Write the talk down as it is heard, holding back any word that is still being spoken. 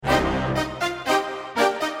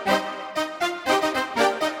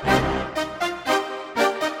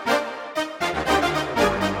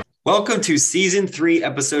Welcome to Season 3,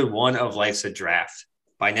 Episode 1 of Life's a Draft.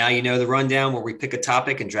 By now, you know the rundown where we pick a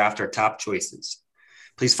topic and draft our top choices.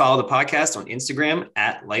 Please follow the podcast on Instagram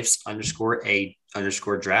at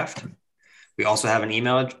lifes_a_draft. We also have an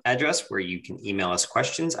email address where you can email us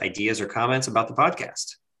questions, ideas, or comments about the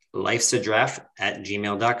podcast.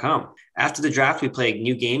 lifesadraft@gmail.com. After the draft, we play a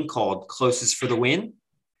new game called Closest for the Win.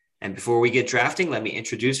 And before we get drafting, let me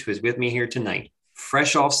introduce who is with me here tonight.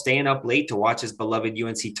 Fresh off staying up late to watch his beloved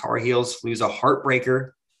UNC Tar Heels lose a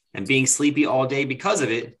heartbreaker and being sleepy all day because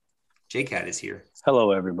of it, J-Cat is here.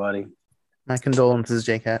 Hello, everybody. My condolences,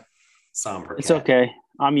 J-Cat. Somber It's cat. okay.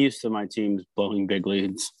 I'm used to my teams blowing big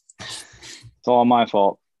leads. It's all my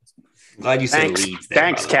fault. I'm glad you said Thanks, leads there.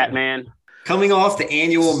 Thanks, by the way. Catman. Coming off the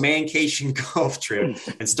annual Mancation golf trip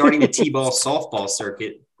and starting the T-ball softball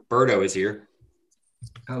circuit, Berto is here.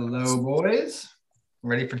 Hello, boys.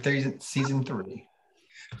 Ready for season 3.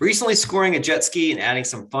 Recently scoring a jet ski and adding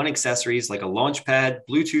some fun accessories like a launch pad,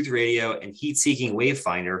 Bluetooth radio, and heat-seeking wave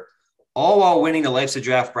finder, all while winning the Life's a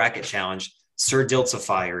Draft bracket challenge, Sir Dilts of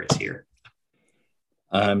Fire is here.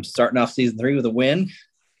 I'm starting off season 3 with a win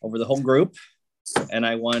over the whole group, and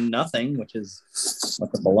I won nothing, which is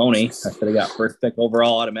what the baloney. I should have got first pick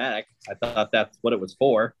overall automatic. I thought that's what it was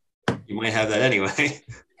for. You might have that anyway.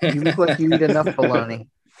 You look like you eat enough bologna.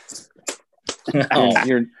 Oh,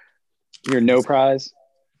 You're no prize.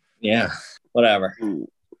 yeah, whatever.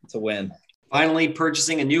 It's a win. Finally,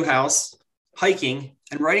 purchasing a new house, hiking,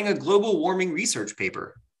 and writing a global warming research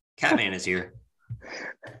paper. Catman is here.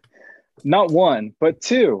 Not one, but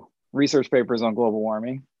 2 research papers on global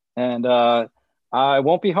warming. And I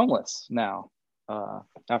won't be homeless now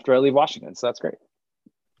after I leave Washington. So that's great.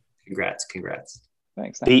 Congrats.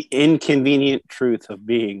 Thanks. The inconvenient truth of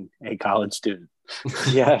being a college student.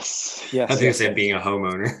 Yes. I think I said being a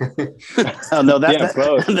homeowner. Oh, no, Yeah,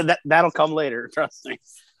 both. that'll come later. Trust me.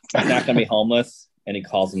 He's not going to be homeless, and he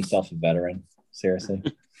calls himself a veteran. Seriously.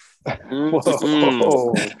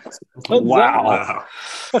 Whoa. Wow.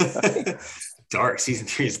 Dark. Season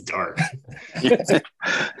 3 is dark.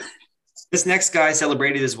 This next guy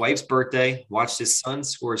celebrated his wife's birthday, watched his son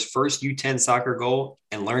score his first U10 soccer goal,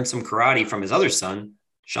 and learned some karate from his other son.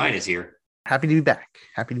 Shine is here. Happy to be back.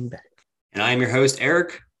 And I am your host,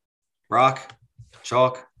 Eric. Rock,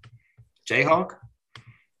 Chalk, Jayhawk.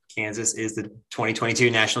 Kansas is the 2022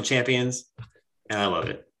 national champions, and I love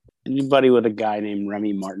it. Anybody with a guy named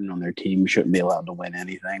Remy Martin on their team shouldn't be allowed to win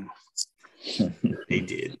anything. They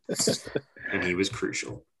did. And he was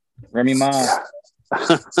crucial. Remy Ma.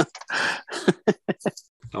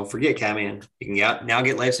 Don't forget, Catman, you can now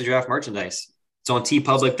get Life's a Draft merchandise. It's on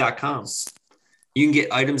tpublic.com. You can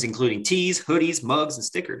get items including tees, hoodies, mugs, and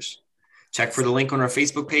stickers. Check for the link on our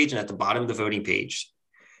Facebook page and at the bottom of the voting page.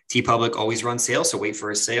 TeePublic always runs sales, so wait for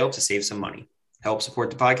a sale to save some money. Help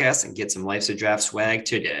support the podcast and get some Life's a Draft swag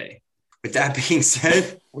today. With that being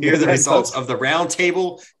said, here are the results of the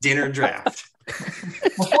roundtable dinner draft.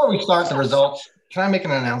 Before we start the results, can I make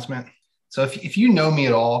an announcement? So if you know me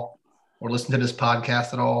at all or listen to this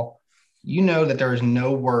podcast at all, you know that there is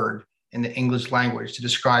no word in the English language to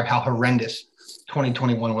describe how horrendous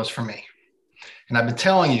 2021 was for me. And I've been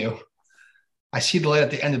telling you, I see the light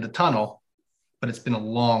at the end of the tunnel, but it's been a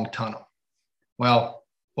long tunnel. Well,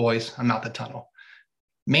 boys, I'm not the tunnel.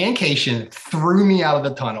 Mancation threw me out of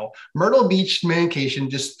the tunnel. Myrtle Beach Mancation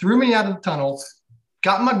just threw me out of the tunnel,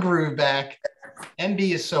 got my groove back. MB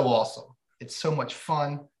is so awesome. It's so much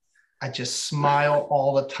fun. I just smile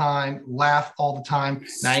all the time, laugh all the time, and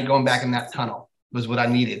I ain't going back in that tunnel. It was what I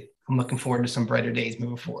needed. I'm looking forward to some brighter days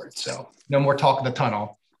moving forward. So no more talk of the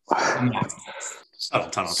tunnel. I'm out.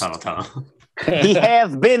 Tunnel. He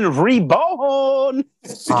has been reborn.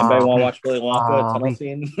 Anybody want to watch Willy Wonka tunnel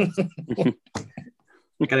scene?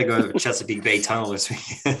 Got to go to the Chesapeake Bay Tunnel this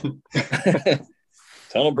weekend.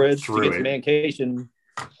 Tunnel bridge to Through get to it. Mancation.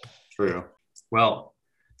 True. Well,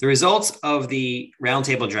 the results of the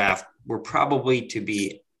roundtable draft were probably to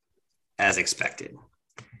be as expected.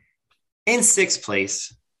 In 6th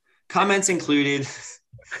place, comments included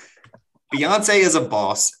Beyonce is a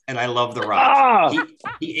boss, and I love The Rock.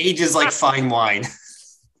 He ages like fine wine.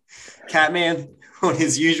 Catman, on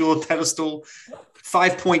his usual pedestal,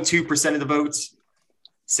 5.2% of the votes,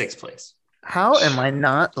 6th place. How am I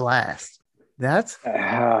not last? That's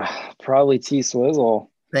Probably T Swizzle.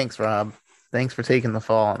 thanks, Rob. Thanks for taking the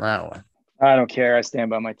fall on that one. I don't care. I stand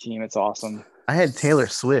by my team. It's awesome. I had Taylor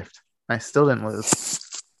Swift. I still didn't lose.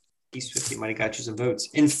 East 50 might have got you some votes.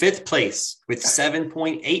 In 5th place, with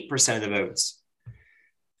 7.8% of the votes.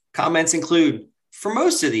 Comments include, for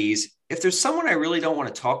most of these, if there's someone I really don't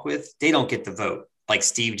want to talk with, they don't get the vote. Like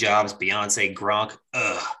Steve Jobs, Beyonce, Gronk.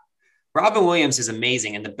 Ugh. Robin Williams is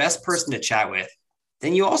amazing and the best person to chat with.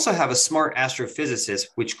 Then you also have a smart astrophysicist,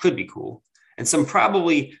 which could be cool, and some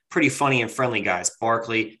probably pretty funny and friendly guys,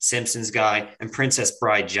 Barkley, Simpsons guy, and Princess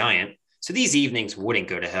Bride Giant. So these evenings wouldn't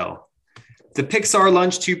go to hell. The Pixar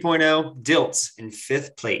Lunch 2.0, Dilts in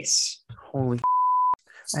 5th place. Holy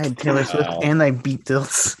I had Taylor Swift and I beat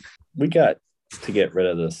Dilts. We got to get rid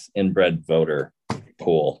of this inbred voter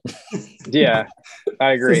pool. Yeah,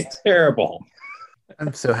 I agree. It's terrible.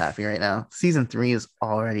 I'm so happy right now. Season 3 is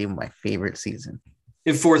already my favorite season.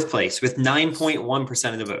 In 4th place with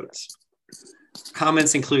 9.1% of the votes.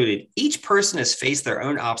 Comments included, each person has faced their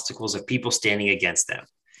own obstacles of people standing against them.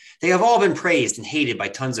 They have all been praised and hated by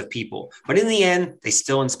tons of people, but in the end, they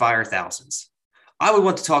still inspire thousands. I would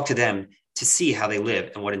want to talk to them to see how they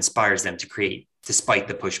live and what inspires them to create, despite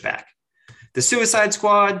the pushback. The Suicide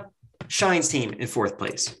Squad, Shine's team in 4th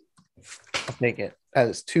place. I'll take it. That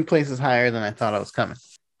is 2 places higher than I thought I was coming.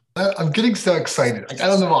 I'm getting so excited. Like, I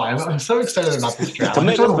don't know why. I'm so excited about this draft.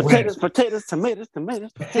 Tomatoes.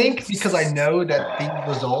 I think because I know that these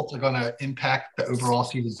results are going to impact the overall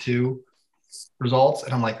season 2 results.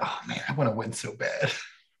 And I'm like, oh, man, I want to win so bad.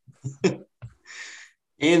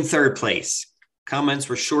 In 3rd place, comments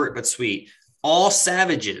were short but sweet. All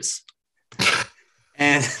savages.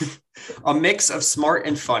 And a mix of smart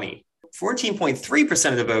and funny.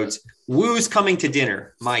 14.3% of the votes, Woo's Coming to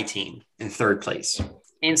Dinner, my team, in 3rd place.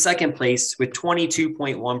 In 2nd place, with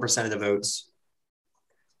 22.1% of the votes,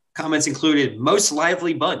 comments included Most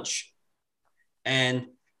Lively Bunch. And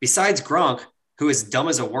besides Gronk, who is dumb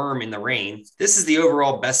as a worm in the rain, this is the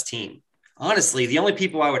overall best team. Honestly, the only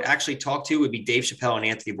people I would actually talk to would be Dave Chappelle and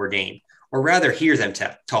Anthony Bourdain, or rather hear them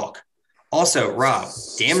talk. Also, Rob,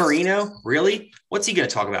 Dan Marino, really? What's he going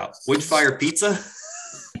to talk about? Wood-fire pizza?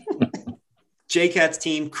 J-Cat's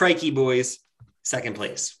team, Crikey Boys, 2nd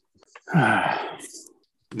place.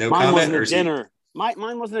 No Mine comment? wasn't Or a dinner.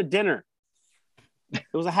 Mine wasn't a dinner. It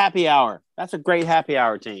was a happy hour. That's a great happy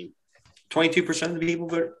hour team. 22% of the people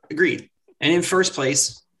agreed. And in 1st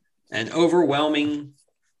place, an overwhelming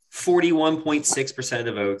 41.6% of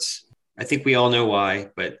the votes. I think we all know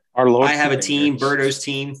why, but Our Lord I have a team, Berto's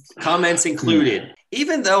team. Comments included.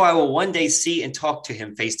 Even though I will one day see and talk to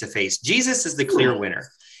him face to face, Jesus is the clear winner.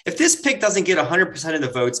 If this pick doesn't get 100% of the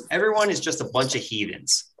votes, everyone is just a bunch of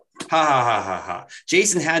heathens. Ha, ha, ha, ha, ha.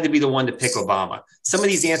 Jason had to be the one to pick Obama. Some of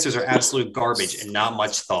these answers are absolute garbage and not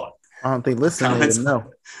much thought. I don't think listening Comments- even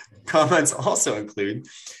know. Comments also include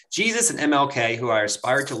Jesus and MLK, who I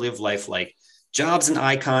aspire to live life like, Jobs, an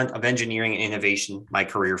icon of engineering and innovation, my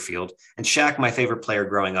career field, and Shaq, my favorite player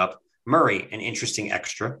growing up, Murray, an interesting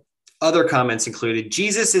extra. Other comments included,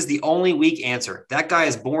 Jesus is the only weak answer. That guy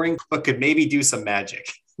is boring, but could maybe do some magic.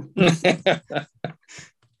 It's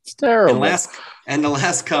terrible. And the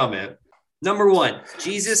last comment, number 1,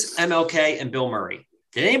 Jesus, MLK, and Bill Murray.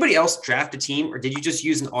 Did anybody else draft a team, or did you just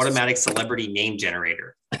use an automatic celebrity name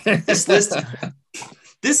generator? This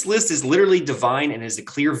list is literally divine and is a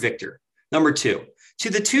clear victor. Number 2, to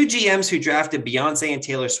the 2 GMs who drafted Beyonce and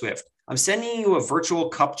Taylor Swift, I'm sending you a virtual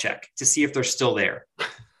cup check to see if they're still there.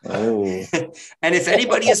 Oh. And if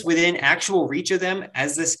anybody is within actual reach of them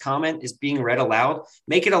as this comment is being read aloud,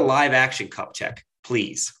 make it a live action cup check,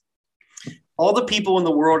 please. All the people in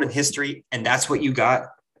the world and history, and that's what you got.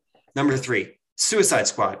 Number 3, Suicide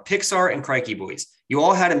Squad, Pixar, and Crikey Boys. You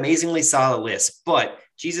all had amazingly solid lists, but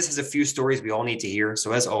Jesus has a few stories we all need to hear.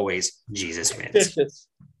 So as always, Jesus wins.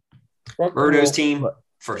 Berto's team,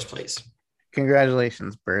 1st place.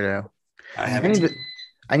 Congratulations, Berto. I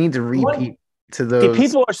need to repeat to See, those.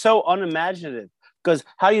 people are so unimaginative because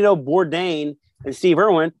how do you know Bourdain and Steve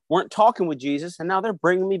Irwin weren't talking with Jesus, and now they're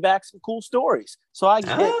bringing me back some cool stories. So I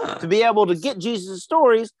get to be able to get Jesus'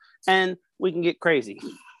 stories, and we can get crazy.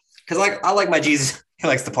 Because I like my Jesus. He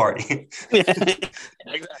likes to party.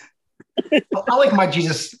 I like my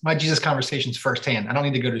Jesus conversations firsthand. I don't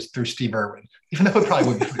need to go through Steve Irwin, even though it probably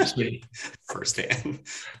would be pretty sweet. Firsthand.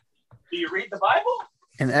 Do you read the Bible?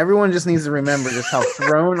 And everyone just needs to remember just how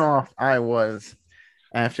thrown off I was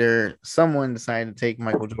after someone decided to take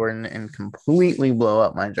Michael Jordan and completely blow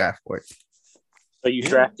up my draft board. So you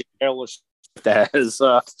drafted careless as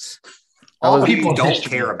All People people don't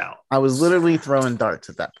history. care about. I was literally throwing darts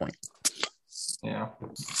at that point. Yeah.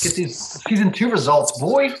 Get these season 2 results,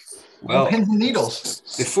 boy. Well, Pins and needles.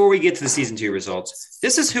 before we get to the season 2 results,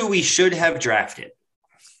 this is who we should have drafted.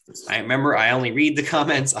 I remember I only read the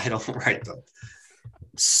comments. I don't write them.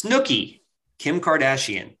 Snooki, Kim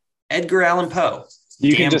Kardashian, Edgar Allan Poe.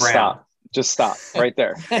 You Dan can just Brown. stop. Just stop right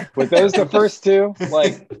there. With those, the first 2,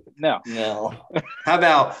 like, no. How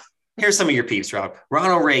about, here's some of your peeps, Rob.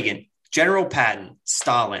 Ronald Reagan, General Patton,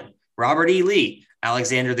 Stalin, Robert E. Lee,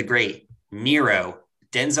 Alexander the Great, Nero,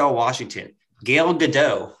 Denzel Washington, Gail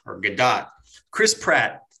Gadot, Chris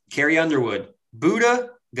Pratt, Carrie Underwood, Buddha,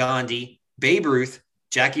 Gandhi, Babe Ruth,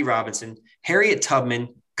 Jackie Robinson, Harriet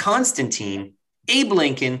Tubman, Constantine, Abe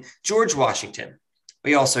Lincoln, George Washington.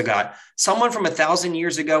 We also got someone from 1,000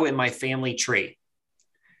 years ago in my family tree.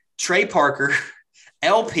 Trey Parker,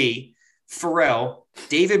 LP, Pharrell,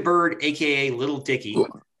 David Byrd, a.k.a. Little Dicky,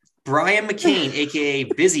 Brian McCain, a.k.a.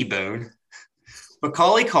 Busy Bone,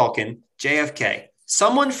 Macaulay Culkin, JFK,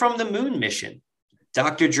 someone from the moon mission,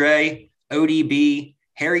 Dr. Dre, ODB,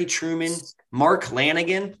 Harry Truman, Mark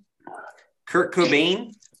Lanigan, Kurt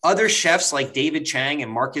Cobain, other chefs like David Chang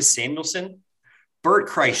and Marcus Samuelson, Bert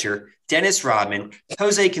Kreischer, Dennis Rodman,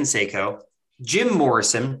 Jose Canseco, Jim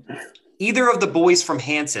Morrison, either of the boys from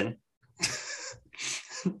Hanson,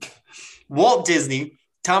 Walt Disney,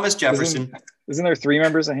 Thomas Jefferson. Isn't there 3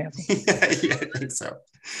 members of Hanson? Yeah, I think so.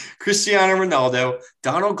 Cristiano Ronaldo,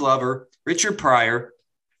 Donald Glover, Richard Pryor,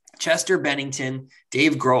 Chester Bennington,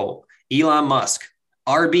 Dave Grohl, Elon Musk,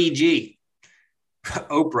 RBG,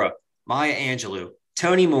 Oprah, Maya Angelou,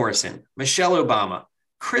 Toni Morrison, Michelle Obama,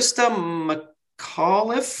 Krista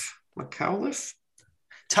McAuliffe,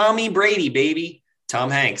 Tommy Brady, baby, Tom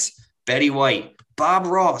Hanks, Betty White, Bob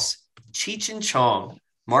Ross, Cheech and Chong,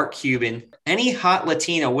 Mark Cuban, any hot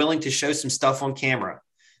Latina willing to show some stuff on camera.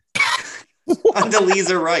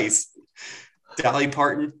 Condoleezza Rice, Dolly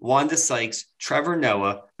Parton, Wanda Sykes, Trevor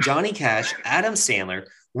Noah, Johnny Cash, Adam Sandler,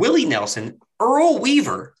 Willie Nelson, Earl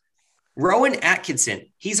Weaver, Rowan Atkinson,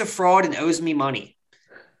 he's a fraud and owes me money,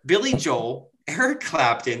 Billy Joel, Eric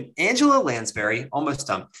Clapton, Angela Lansbury, almost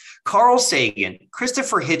done, Carl Sagan,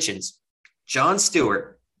 Christopher Hitchens, Jon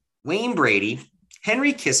Stewart, Wayne Brady,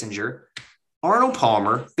 Henry Kissinger, Arnold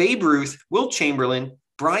Palmer, Babe Ruth, Wilt Chamberlain,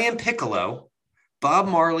 Brian Piccolo, Bob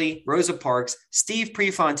Marley, Rosa Parks, Steve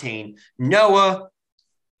Prefontaine, Noah,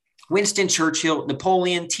 Winston Churchill,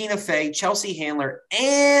 Napoleon, Tina Fey, Chelsea Handler,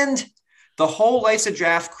 and the whole Life's a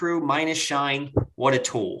Draft crew minus Shine. What a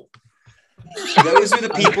tool. Those are the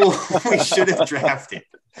people we should have drafted.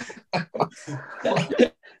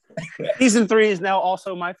 Season 3 is now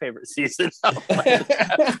also my favorite season.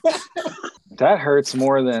 That hurts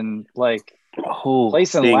more than like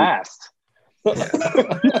placing last.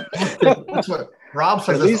 That's what Rob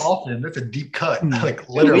says this often. That's a deep cut. Like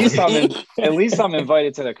literally. At least I'm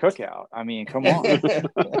invited to the cookout. I mean, come on.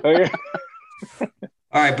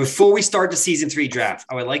 All right, before we start the season 3 draft,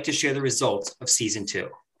 I would like to share the results of season 2.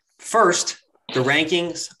 First, the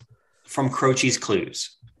rankings from Croce's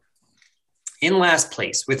Clues. In last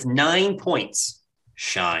place with 9 points,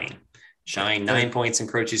 Shine. 9 points in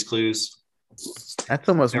Croce's Clues. That's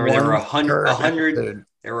almost Remember, there were 100.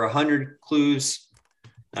 There were 100 clues,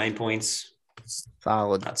 9 points.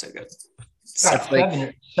 Solid. Not so good. That's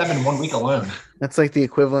like 7 1 week alone. That's like the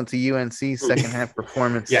equivalent to UNC's second half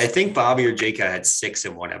performance. Yeah, I think Bobby or Jake had 6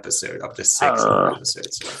 in one episode, up to 6 in one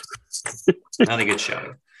episode. So not a good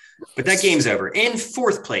showing. But that game's over. In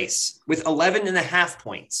 4th place with 11.5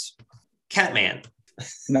 points, Catman.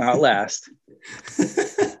 Not last.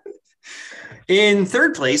 In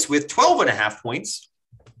 3rd place with 12.5 points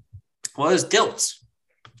was Dilts.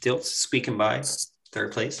 Dilts squeaking by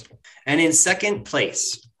 3rd place. And in 2nd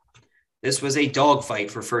place, this was a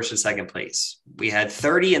dogfight for 1st and 2nd place. We had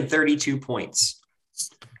 30 and 32 points.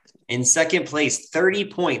 In 2nd place, 30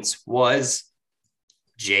 points was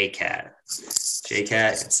JCat.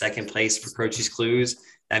 JCat in 2nd place for Croce's Clues.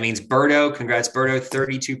 That means Berto. Congrats, Berto.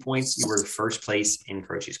 32 points. You were 1st place in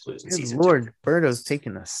Croce's Clues in season 2. Berto's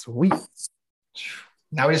taking a sweep.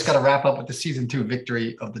 Now we just got to wrap up with the season 2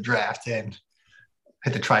 victory of the draft and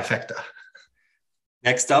hit the trifecta.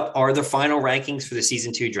 Next up are the final rankings for the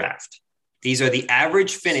season 2 draft. These are the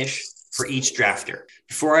average finish for each drafter.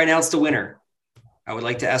 Before I announce the winner, I would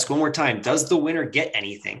like to ask one more time, does the winner get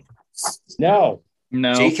anything? No.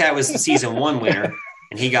 JCat was the season 1 winner,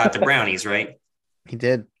 and he got the brownies, right? He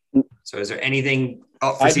did. So is there anything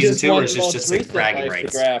up for season 2, or is it just like bragging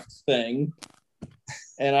rights? Draft thing,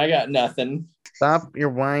 and I got nothing. Stop your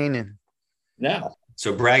whining. No.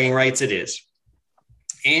 So bragging rights it is.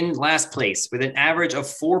 In last place with an average of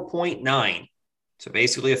 4.9. So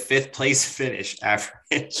basically a 5th place finish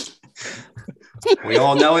average. We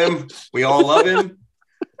all know him. We all love him.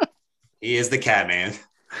 He is the Catman.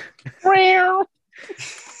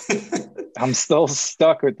 I'm still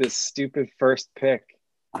stuck with this stupid first pick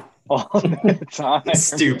all the time.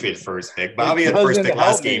 Stupid first pick. Bobby had first pick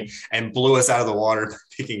last game and blew us out of the water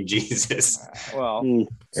picking Jesus. Well,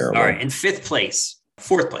 all right. In 5th place,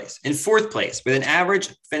 4th place. In 4th place with an average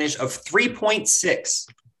finish of 3.6.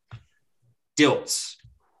 Dilts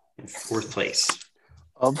in 4th place.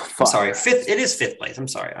 Of I'm fuck. sorry, fifth. It is fifth place. I'm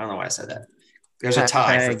sorry. I don't know why I said that. There's a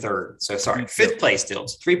tie for third. So sorry, fifth place,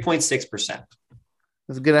 Dilts, 3.6%.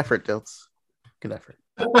 It's a good effort, Dilts. Good effort.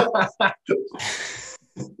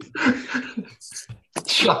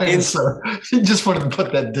 So he just wanted to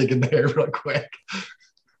put that dig in there real quick.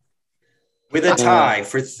 With a tie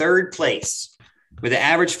for third place, with an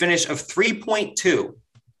average finish of 3.2.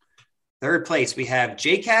 Third place, we have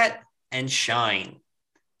JCat and Shine.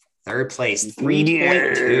 Third place,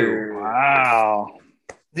 3.2. Wow.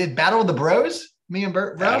 Did Battle of the Bros? Me and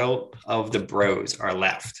Bert? Battle of the Bros are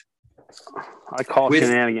left. I call With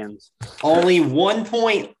shenanigans. Only 1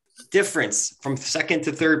 point difference from second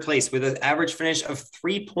to third place with an average finish of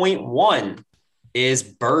 3.1 is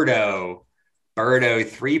Birdo. Birdo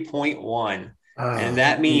 3.1. And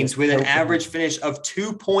that means with an average finish of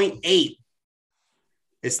 2.8.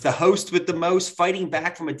 It's the host with the most, fighting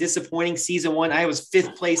back from a disappointing season one. I was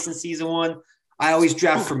fifth place in season one. I always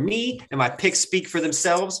draft for me, and my picks speak for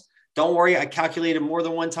themselves. Don't worry, I calculated more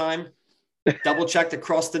than one time. Double checked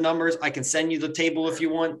across the numbers. I can send you the table if you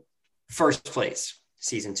want. First place,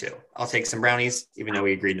 season 2. I'll take some brownies, even though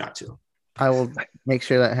we agreed not to. I will make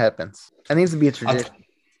sure that happens. That needs to be a tradition.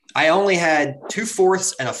 I only had 2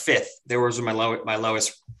 fourths and a fifth. There was my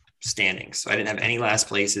lowest standings. So I didn't have any last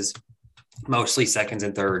places, mostly seconds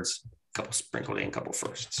and thirds, a couple sprinkled in, a couple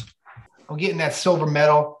firsts. I'm getting that silver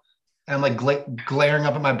medal, and I'm like glaring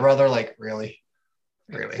up at my brother, like, really?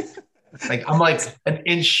 Like, I'm like an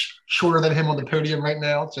inch shorter than him on the podium right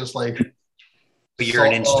now. It's just like. But you're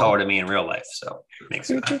an inch taller than me in real life, so it makes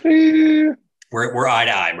it. We're eye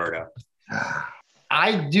to eye, Murdo.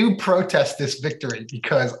 I do protest this victory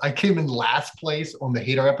because I came in last place on the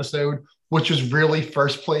hater episode, which was really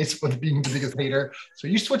first place with being the biggest hater. So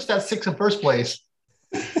you switched that 6 in first place.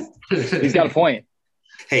 He's got a point.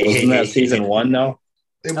 Wasn't that season 1 though?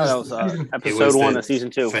 It was episode 1 of season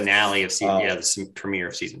 2. Finale of season, the premiere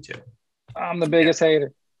of season 2. I'm the biggest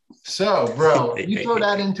hater. So, bro, you throw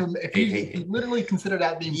that into if you literally consider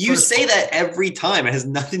that being. You say that every time. It has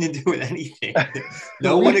nothing to do with anything.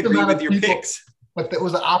 No one agreed with your picks. But it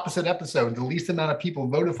was the opposite episode. The least amount of people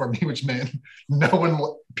voted for me, which meant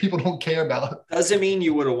people don't care about. Doesn't mean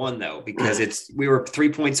you would have won though, because we were 3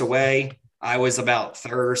 points away. I was about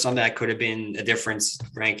third or something. That could have been a difference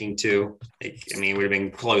ranking too. It would have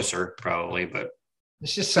been closer probably, but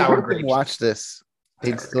it's just sour grapes. Watch this.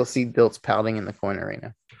 They'd still see Dilts pouting in the corner right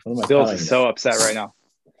now. Dilts is so upset right now.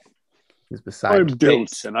 He's beside I'm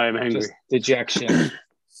Dilts and I am angry. Just dejection.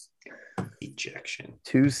 Ejection.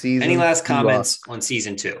 2 seasons. Any last comments on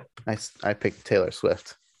season 2? I picked Taylor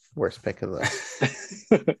Swift. Worst pick of the.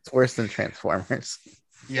 It's worse than Transformers.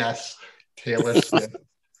 Yes, Taylor Swift.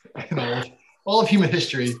 All of human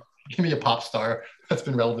history. Give me a pop star that's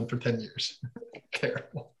been relevant for 10 years.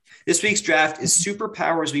 Terrible. This week's draft is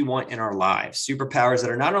superpowers we want in our lives. Superpowers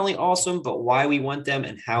that are not only awesome, but why we want them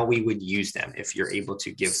and how we would use them if you're able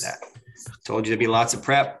to give that. Told you there'd be lots of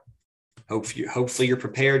prep. Hopefully you're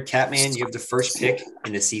prepared. Catman, you have the first pick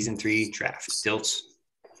in the season 3 draft. Dilts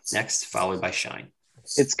next, followed by Shine.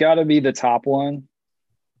 It's got to be the top one.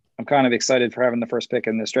 I'm kind of excited for having the first pick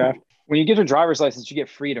in this draft. When you get your driver's license, you get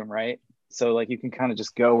freedom, right? So like you can kind of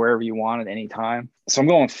just go wherever you want at any time. So I'm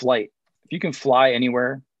going flight. If you can fly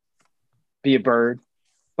anywhere, be a bird.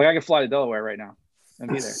 Like I could fly to Delaware right now and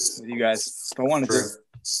be there with you guys if I wanted to.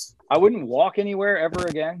 I wouldn't walk anywhere ever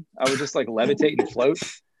again. I would just like levitate and float.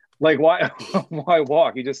 Like why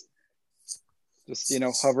walk? You just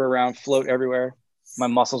hover around, float everywhere. My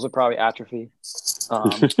muscles would probably atrophy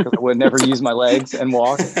because I would never use my legs and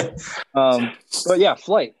walk. But yeah,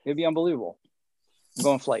 flight. It'd be unbelievable. I'm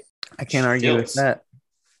going flight. I can't argue with that.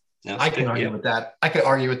 No, I can argue with that. I could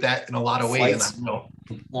argue with that in a lot of ways.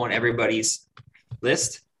 Flights on everybody's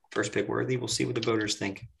list. First pick worthy. We'll see what the voters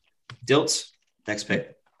think. Dilts, next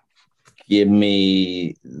pick. Give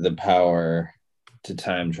me the power to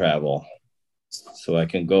time travel so I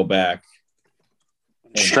can go back.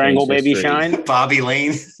 Strangle baby Shine. Bobby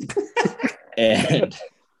Lane. And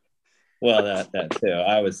well, that too.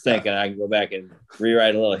 I was thinking I can go back and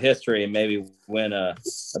rewrite a little history and maybe win a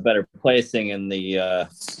better placing in the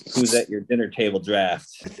who's at your dinner table draft.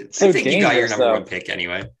 I think you got your number 1 pick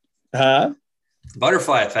anyway. Huh?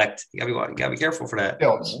 Butterfly effect. You gotta be careful for that.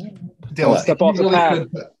 Dilts,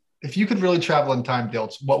 if you could really travel in time,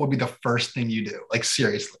 Dilts, what would be the first thing you do? Like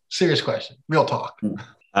seriously, serious question, real talk.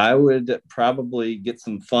 I would probably get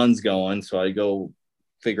some funds going, so I go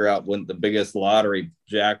figure out when the biggest lottery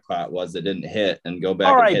jackpot was that didn't hit, and go back.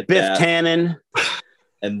 All and right, hit Biff that. Tannen.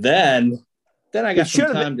 And then I got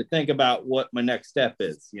some time to think about what my next step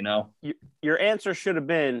is. Your answer should have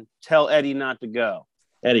been tell Eddie not to go.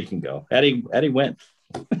 Eddie can go. Eddie went.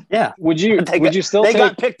 Yeah. Would you still they take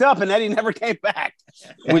got picked up and Eddie never came back.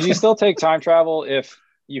 would you still take time travel if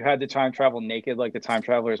you had to time travel naked like the time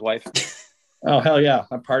traveler's wife? Oh hell yeah!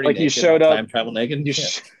 I'm party Like naked. you showed up, time travel naked. You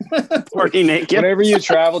Shit. Party naked. Whenever you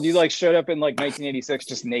traveled, you like showed up in like 1986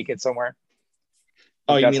 just naked somewhere.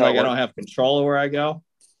 Oh, you That's mean how like it I don't works. have control of where I go?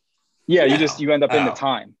 Yeah, No. you end up in the Oh.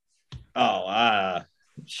 time. Oh,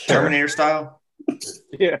 sure. Terminator style,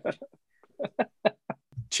 Yeah.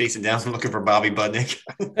 chasing down, looking for Bobby Budnick.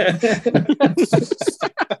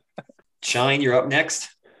 Shine, you're up next.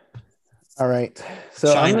 All right.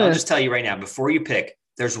 So Shine, I'm I'll gonna, just tell you right now, before you pick,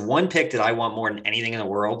 there's one pick that I want more than anything in the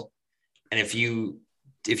world. And if you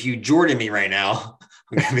Jordan me right now,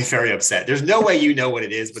 I'm going to be very upset. There's no way you know what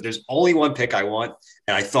it is, but there's only one pick I want.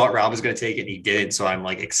 And I thought Rob was going to take it and he didn't. So I'm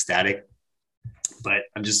like ecstatic. But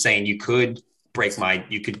I'm just saying you could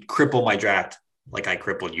cripple my draft like I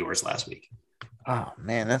crippled yours last week. oh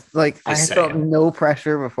man, that's like I Just felt saying. no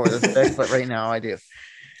pressure before this pick, but right now I do.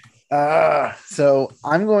 So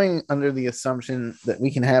I'm going under the assumption that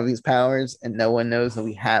we can have these powers and no one knows that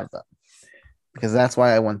we have them, because that's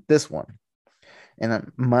why I want this one.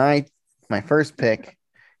 And my first pick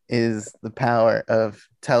is the power of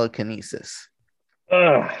telekinesis,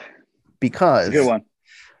 Ugh, because good one.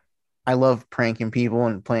 I love pranking people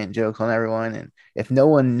and playing jokes on everyone. And if no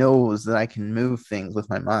one knows that I can move things with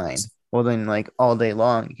my mind, well, then like all day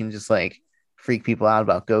long, you can just like freak people out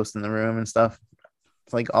about ghosts in the room and stuff.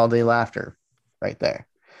 It's like all day laughter right there.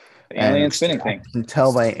 The alien And spinning I thing. can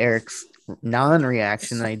tell by Eric's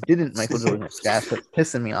non-reaction I didn't Michael Jordan gas, but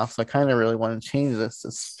pissing me off. So I kind of really want to change this.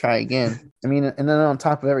 Let's try again. I mean, and then on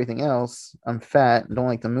top of everything else, I'm fat and don't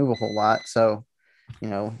like to move a whole lot. So,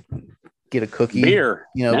 get a cookie, Beer.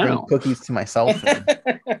 bring No. cookies to myself, and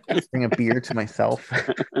bring a beer to myself.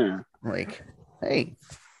 Like, hey,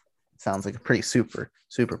 sounds like a pretty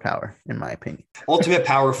superpower in my opinion. Ultimate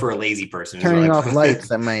power for a lazy person. is Turning what I off put. lights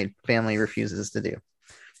that my family refuses to do.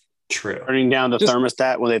 True. Turning down the Just-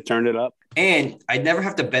 thermostat when they've turned it up. And I'd never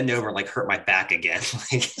have to bend over and like hurt my back again.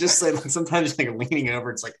 Like just like sometimes like leaning over,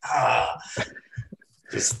 it's like,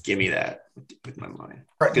 just give me that with my mind.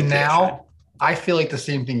 Right Good pick, now, Shine. I feel like the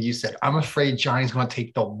same thing you said. I'm afraid Johnny's going to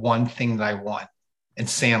take the one thing that I want and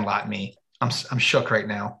sandlot me. I'm shook right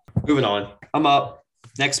now. Moving on. I'm up.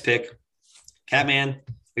 Next pick. Catman.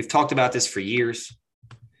 We've talked about this for years.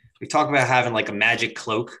 We've talked about having like a magic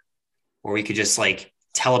cloak where we could just like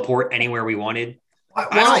teleport anywhere we wanted.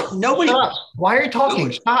 Why? Nobody. Stop. Why are you talking?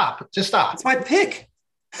 Nobody- Stop. Just stop. That's my pick.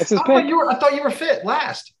 That's his I pick. thought you were fit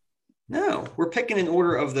last. No, we're picking in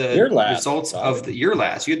order of the Your last, results Bob. of your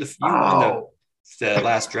last. You won the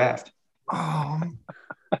last draft. Oh,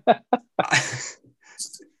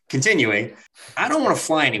 Continuing, I don't want to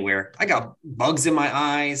fly anywhere. I got bugs in my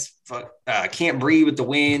eyes. Can't breathe with the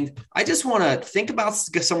wind. I just want to think about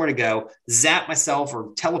somewhere to go, zap myself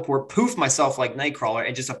or teleport, poof myself like Nightcrawler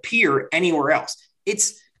and just appear anywhere else.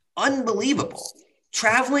 It's unbelievable.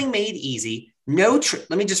 Traveling made easy. Let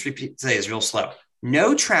me just say this real slow.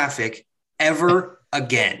 No traffic ever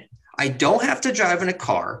again. I don't have to drive in a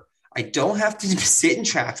car. I don't have to sit in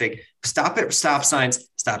traffic, stop at stop signs,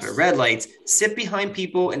 stop at red lights, sit behind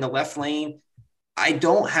people in the left lane. I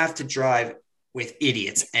don't have to drive with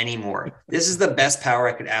idiots anymore. This is the best power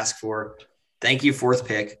I could ask for. Thank you, fourth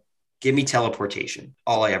pick. Give me teleportation.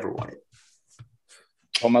 All I ever wanted.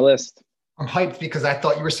 On my list. I'm hyped because I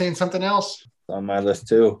thought you were saying something else. It's on my list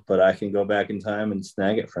too, but I can go back in time and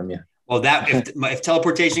snag it from you. Well, that if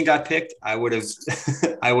teleportation got picked, I would have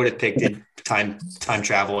picked it time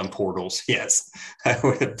travel and portals. Yes, I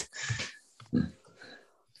would have.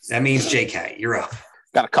 That means JK, you're up.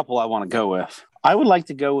 Got a couple I want to go with. I would like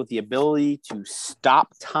to go with the ability to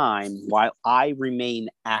stop time while I remain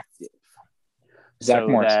active. Zach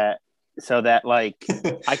Morris. So that like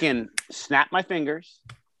I can snap my fingers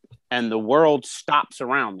and the world stops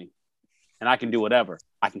around me and I can do whatever.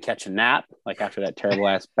 I can catch a nap, like after that terrible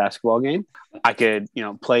ass basketball game. I could,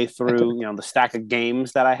 play through, the stack of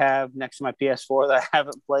games that I have next to my PS4 that I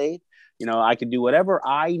haven't played. I could do whatever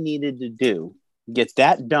I needed to do, get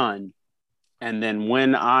that done. And then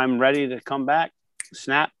when I'm ready to come back,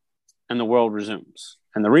 snap, and the world resumes.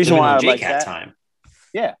 And the reason why I like that, time.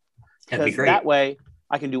 Yeah, That'd be because great. that way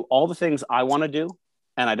I can do all the things I want to do,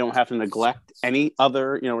 and I don't have to neglect any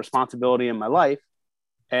other, responsibility in my life.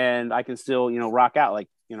 And I can still, rock out. Like,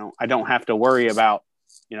 I don't have to worry about,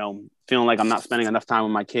 feeling like I'm not spending enough time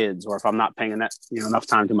with my kids, or if I'm not paying that, enough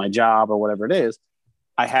time to my job or whatever it is.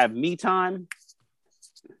 I have me time.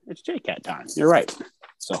 It's JCat time. You're right.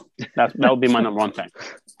 So that would be my number one thing.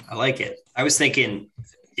 I like it. I was thinking,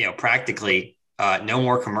 practically, No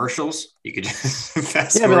more commercials. You could just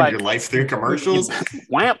fast Yeah, be forward like- your life through commercials.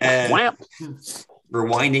 Whamp, And- whamp.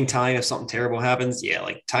 Rewinding time if something terrible happens. Yeah,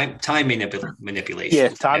 like time manipulation. Yeah,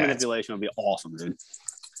 time it's- manipulation would be awesome, dude.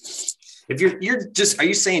 If you're just, are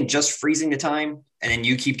you saying just freezing the time and then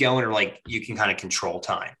you keep going, or like you can kind of control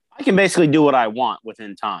time? I can basically do what I want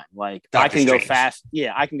within time. Like I Doctor can go Strange. fast.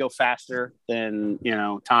 Yeah, I can go faster than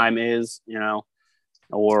time is.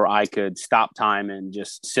 Or I could stop time and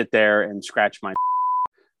just sit there and scratch my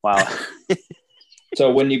while.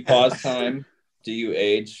 So when you pause time, do you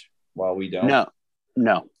age while we don't?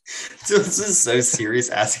 No. So this is so serious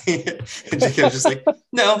asking it. And Jacob's just like,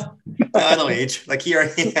 no, I don't age. Like he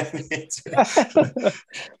already had an answer.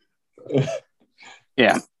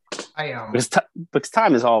 Yeah, because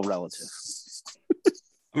time is all relative.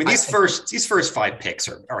 I mean, these first 5 picks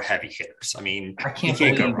are heavy hitters. I mean, I can't you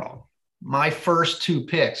can't go believe wrong. my first 2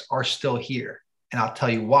 picks are still here. And I'll tell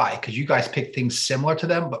you why, because you guys picked things similar to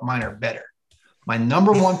them, but mine are better. My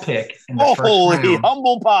number 1 pick in the first Holy round,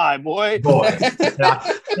 humble pie, boy.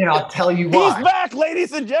 and I'll tell you why. He's back,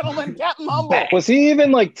 ladies and gentlemen. Captain Humble. Back. Was he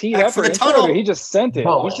even like teed Back up for or the intro, tunnel. or he just sent it?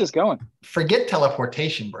 Bro. He's just going. Forget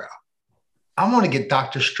teleportation, bro. I want to get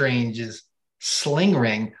Doctor Strange's sling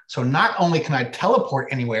ring. So not only can I teleport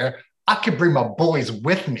anywhere, I can bring my boys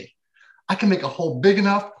with me. I can make a hole big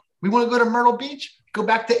enough. We want to go to Myrtle Beach, go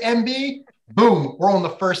back to MB. Boom, we're on the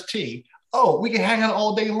first tee. Oh, we can hang out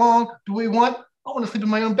all day long. Do we want? I want to sleep in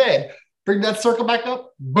my own bed. Bring that circle back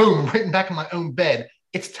up. Boom, right back in my own bed.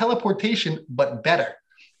 It's teleportation, but better.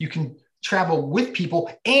 You can travel with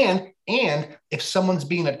people, and if someone's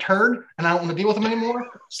being a turd and I don't want to deal with them anymore,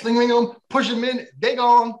 sling ring them, push them in, they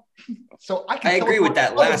gone. So I agree with teleport that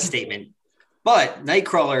other last people. statement, but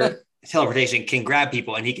Nightcrawler teleportation can grab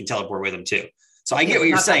people and he can teleport with them too. So I get what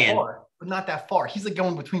you're Not that saying. far, but not that far. He's like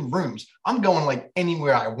going between rooms. I'm going like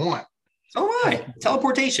anywhere I want. So am I.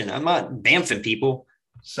 Teleportation. I'm not bamfing people.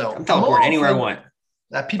 So I'm teleporting anywhere I also- want.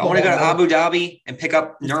 That If people I want to go to don't know Abu Dhabi and pick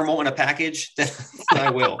up normal in a package, then I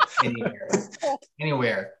will.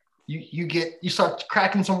 anywhere. You start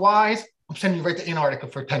cracking some wise. I'm sending you right to Antarctica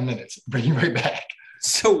for 10 minutes. Bring you right back.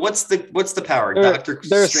 So what's the power? They're- Doctor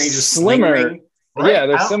they're Strange's slimmer. sling ring? Right? Yeah,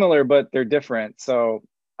 they're I don't- similar, but they're different. So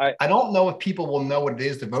I don't know if people will know what it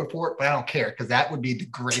is to vote for it, but I don't care because that would be the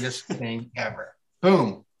greatest thing ever.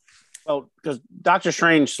 Boom. Well, because Doctor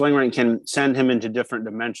Strange sling ring can send him into different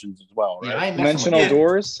dimensions as well, Yeah, right? I ain't messing dimensional with that.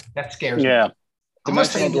 doors. That scares me. Yeah. I'm gonna Dimensional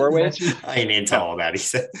stay in this doorways? dimension. I ain't into all that. He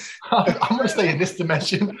said. I'm gonna stay in this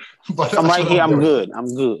dimension, but I'm that's right what here. I'm doing. good. I'm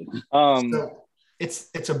good. So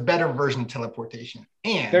it's a better version of teleportation,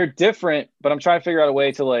 and They're different, but I'm trying to figure out a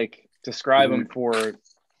way to like describe them for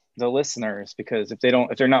the listeners, because if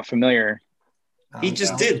they're not familiar, He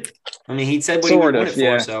just did. I mean, he said what Sort he of, wanted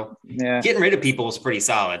yeah. for. So yeah, getting rid of people is pretty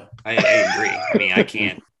solid. I agree. I mean, I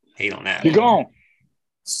can't hate on that. you're gone.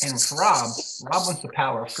 And for Rob wants the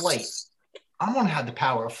power of flight. I'm gonna have the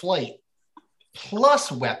power of flight,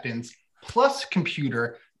 plus weapons, plus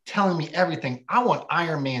computer telling me everything. I want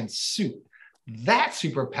Iron Man's suit. That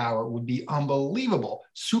superpower would be unbelievable.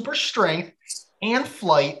 Super strength and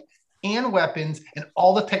flight and weapons and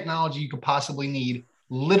all the technology you could possibly need,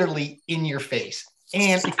 literally in your face.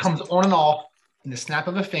 And it comes on and off in the snap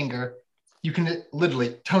of a finger. You can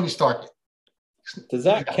literally Tony Stark. Does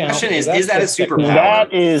that count? Question is that a just superpower?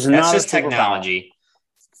 That is That's not just a superpower. technology.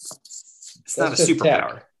 It's not a That's just tech.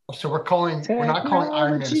 superpower. So we're not calling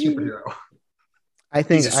Iron Man a superhero. I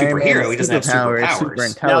think He's a Iron superhero. Man's He doesn't have superpower is superpowers. super Now,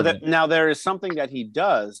 intelligent. now there is something that he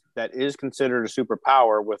does that is considered a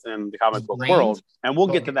superpower within the comic book Brains? world, and we'll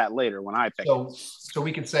get to that later when I pick. it. So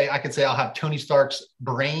I could say I'll have Tony Stark's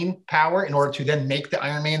brain power in order to then make the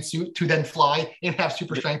Iron Man suit, to then fly and have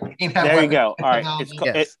super strength and have There you weapons go. and All right,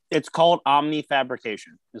 technology. it's called omni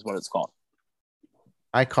fabrication, is what it's called.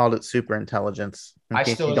 I called it super intelligence. In I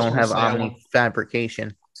case still you just don't wanna have say I omni want-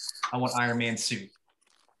 fabrication. I want Iron Man's suit.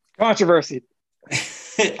 Controversy.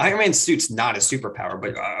 Iron Man's suit's not a superpower,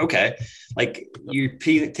 but okay. Like you're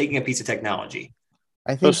taking a piece of technology.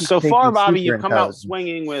 I So, think so he's far, taking Bobby, super you've come out intelligence.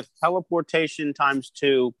 swinging with teleportation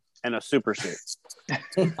 ×2 and a super suit.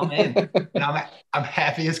 I'm in. And I'm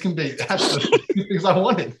happy as can be. That's the two things I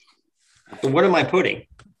wanted. But what am I putting?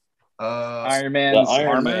 Iron The Man's Iron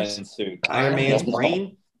armor. Man suit. Iron Man's Man.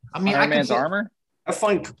 brain? I mean, Iron I Man's could say, armor. I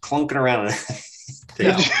find clunking around.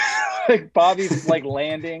 No. Like Bobby's like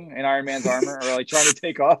landing in Iron Man's armor, or like trying to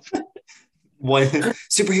take off. One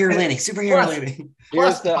superhero landing. Superhero landing.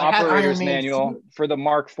 Here's Plus, the if I had operator's Iron Man's manual suit- for the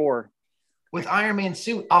Mark IV. With Iron Man's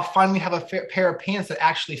suit, I'll finally have a pair of pants that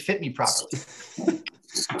actually fit me properly. No,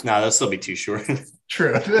 that'll still be too short.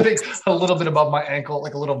 True. I think a little bit above my ankle,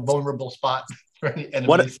 like a little vulnerable spot for any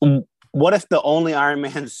What enemies. What if the only Iron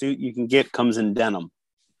Man suit you can get comes in denim?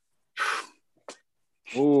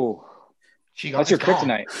 Ooh, that's your it's gone.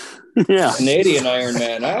 kryptonite. Yeah. Canadian Iron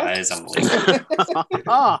Man, huh? That is unbelievable.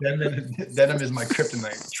 Ah, Denim is my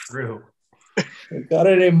kryptonite. True. Got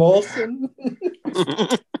it in Molson.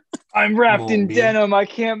 I'm wrapped in Molded. denim. I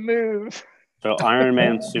can't move. so Iron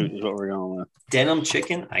Man suit is what we're going with. Denim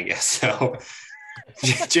chicken? I guess so.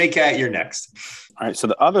 J-Cat, you're next. All right. So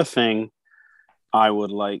the other thing I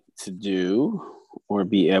would like to do or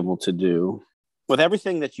be able to do with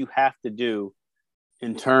everything that you have to do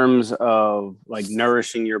in terms of like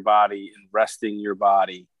nourishing your body and resting your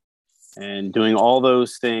body and doing all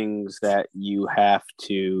those things that you have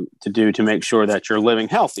to do to make sure that you're living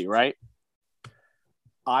healthy, right?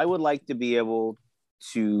 I would like to be able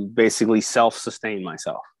to basically self-sustain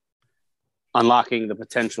myself, unlocking the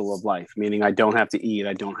potential of life, meaning I don't have to eat,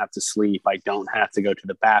 I don't have to sleep, I don't have to go to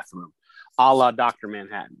the bathroom, a la Dr.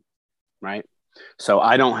 Manhattan, right? So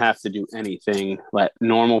I don't have to do anything that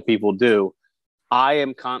normal people do. I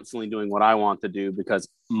am constantly doing what I want to do because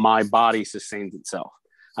my body sustains itself.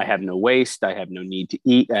 I have no waste. I have no need to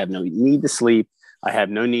eat. I have no need to sleep. I have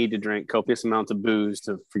no need to drink copious amounts of booze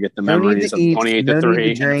to forget the No need memories to of eat, 28 no to need 3 to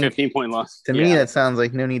and drink. 15-point loss. To me, that sounds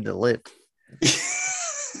like no need to live.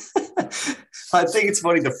 I think it's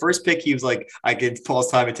funny. The first pick, he was like, I could pause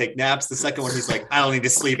time and take naps. The second one, he's like, I don't need to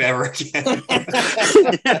sleep ever again.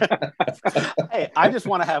 Hey, I just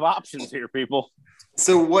want to have options here, people.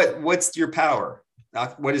 So what's your power?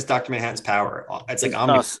 What is Dr. Manhattan's power? It's like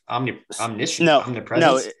omniscient,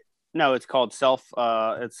 omnipresence. No, it's called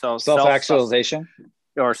Self-actualization.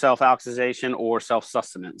 or self-actualization or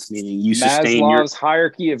self-sustenance, meaning you sustain Maslow's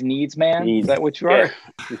hierarchy of needs, man. Is that what you are?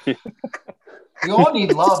 Yeah. We all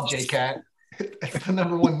need love, J-Cat. It's the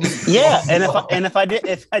number one need. Yeah, and if I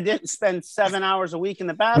didn't spend 7 hours a week in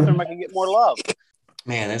the bathroom, I could get more love.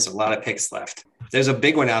 Man, there's a lot of picks left. There's a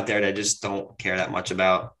big one out there that I just don't care that much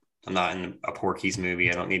about. I'm not in a Porky's movie.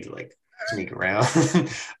 I don't need to like sneak around.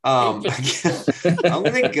 I'm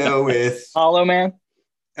gonna go with Hollow Man.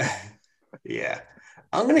 Yeah,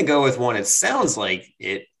 I'm gonna go with one. It sounds like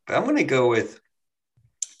it, but I'm gonna go with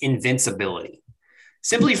invincibility,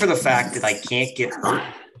 simply for the fact that I can't get hurt,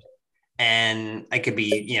 and I could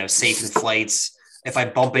be, safe in flights. If I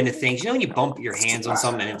bump into things, when you bump your hands on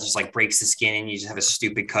something and it just like breaks the skin and you just have a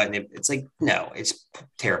stupid cut and it's like, no, it's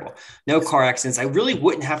terrible. No car accidents. I really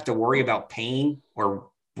wouldn't have to worry about pain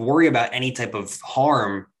or worry about any type of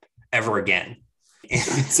harm ever again.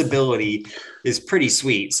 Invincibility is pretty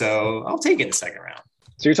sweet. So I'll take it in the second round.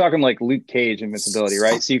 So you're talking like Luke Cage invincibility,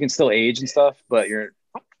 right? So you can still age and stuff, but you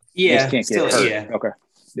just can't get hurt. Yeah. Okay.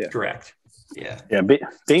 Yeah. Correct. Yeah. Yeah,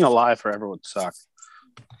 being alive forever would suck.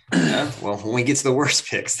 Well, when we get to the worst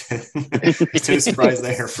picks, there's no surprise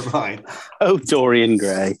there for mine. Oh, Dorian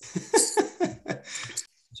Gray.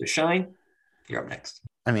 So Shine, you're up next.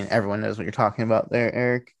 I mean, everyone knows what you're talking about there,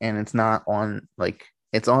 Eric, and it's not on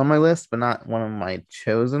it's on my list, but not one of my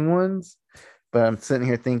chosen ones. But I'm sitting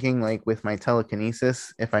here thinking, like, with my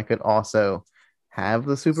telekinesis, if I could also have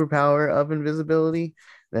the superpower of invisibility,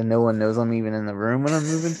 then no one knows I'm even in the room when I'm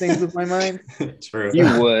moving things with my mind. True.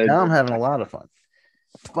 You would. Now I'm having a lot of fun.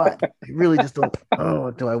 But I really just don't.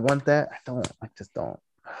 Oh, do I want that? I don't. I just don't.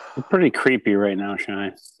 You're pretty creepy right now,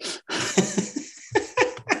 Shine.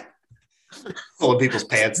 Pulling people's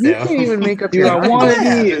pants You down. can't even make up Dude, your I want to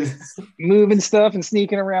mind. be moving stuff and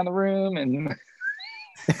sneaking around the room and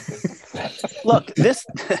Look, this.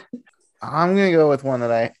 I'm gonna go with one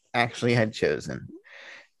that I actually had chosen,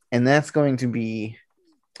 and that's going to be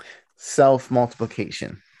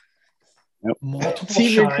self-multiplication. Multiple it's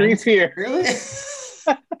even shines. creepier. Really?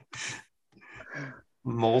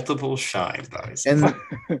 Multiple shines, guys. And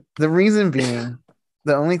the reason being,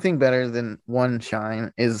 the only thing better than one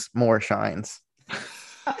shine is more shines.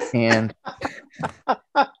 And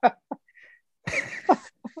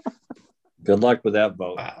Good luck with that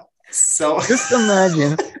vote. Wow. So just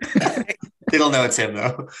imagine, they don't know it's him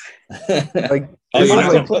though. like, Oh, this you is know,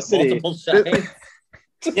 like Simplicity. multiple shines.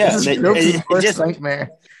 Yeah, this is it Joker's worst just nightmare.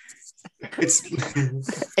 It's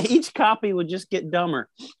each copy would just get dumber.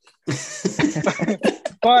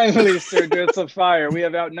 Finally, Sir Goats of Fire, we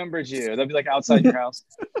have outnumbered you. They'll be like outside your house.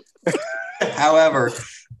 However,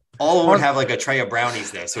 all of them would have like a tray of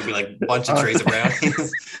brownies though. So it'd be like a bunch of trays of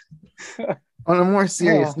brownies. On a more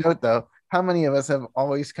serious Oh. note, though, how many of us have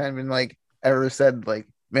always kind of been like, ever said, like,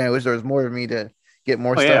 man, I wish there was more of me to get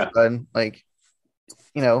more stuff done? Like,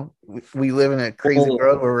 we live in a crazy Well,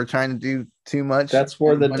 world where we're trying to do too much. That's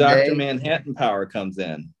where the in one Dr. day. Manhattan power comes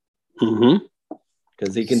in, Mm-hmm.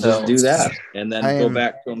 because he can So, just do that and then I go am-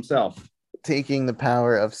 back to himself. Taking the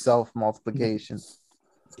power of self-multiplication.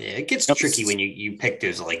 Yeah, it gets tricky when you pick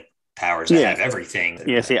those like powers that have everything.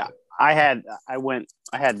 Yeah, see, I had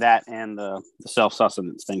that and the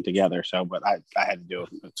self-sustenance thing together. So, but I had to do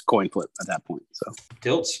it's coin flip at that point. So,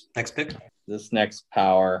 Dilts, next pick. This next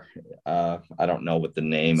power, I don't know what the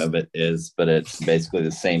name of it is, but it's basically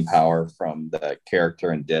the same power from the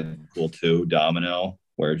character in Deadpool 2, Domino,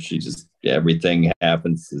 where she just everything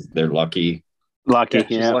happens. They're lucky. Lucky.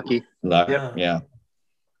 Lucky. Yeah.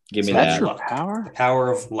 Give me That's that. your power. The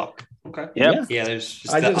power of luck. Okay. Yep. Yeah. There's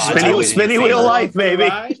just I the just odds always in your spinny favor. wheel life, baby.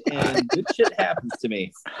 And good shit happens to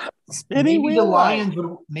me. Maybe the Lions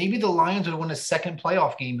would win a second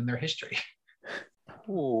playoff game in their history.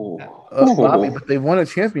 Bobby, but they won a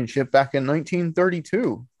championship back in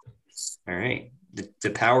 1932. All right. The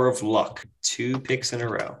power of luck. 2 picks in a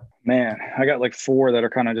row. Man, I got like 4 that are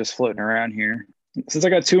kind of just floating around here. Since I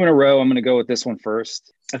got 2 in a row, I'm going to go with this one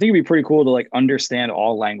first. I think it'd be pretty cool to like understand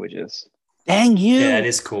all languages. Dang you! Yeah, that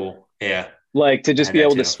is cool. Yeah. Like to just I be know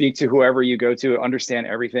able too. to speak to whoever you go to, understand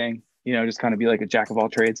everything, just kind of be like a jack of all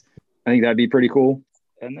trades. I think that'd be pretty cool.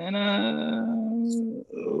 And then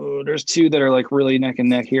there's 2 that are like really neck and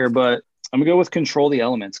neck here, but I'm gonna go with control the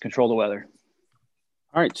elements, control the weather.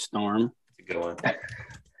 All right, Storm. Good one.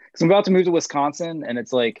 Because I'm about to move to Wisconsin and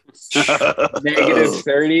it's like negative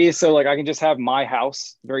 30. So like I can just have my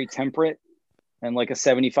house very temperate and like a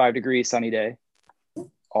 75-degree sunny day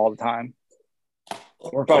all the time.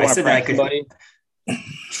 Or if I want to prank somebody.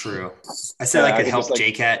 True. I said I could help just,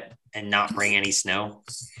 like, JCat and not bring any snow.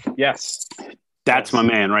 Yes. That's my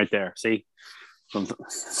man right there. See,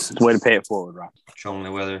 it's the way to pay it forward, Rob. Controlling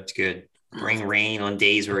the weather. It's good. Bring rain on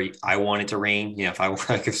days where I want it to rain. If I'm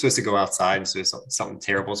supposed to go outside and so something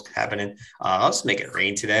terrible is happening, I'll just make it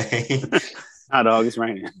rain today. Nah, dog, it's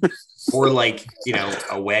raining. Or like,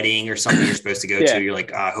 a wedding or something you're supposed to go to. You're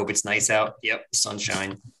like, I hope it's nice out. Yep.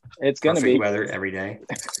 Sunshine. It's going to Perfect be weather every day.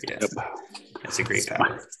 Yeah. Yep. That's a great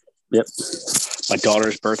power. Yep. My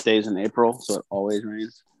daughter's birthday is in April, so it always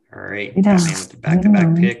rains. All right. Batman with the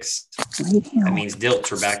back-to-back picks. That means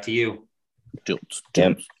Dilts. We're back to you.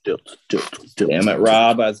 Damn it,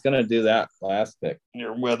 Rob. I was going to do that last pick.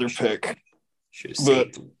 Your weather pick. Should have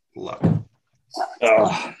saved luck.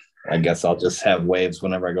 I guess I'll just have waves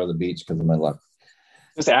whenever I go to the beach because of my luck.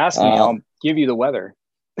 Just ask me. I'll give you the weather.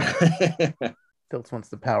 Dilts wants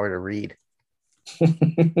the power to read.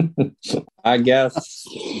 I guess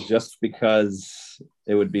just because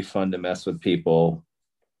it would be fun to mess with people,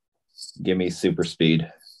 give me super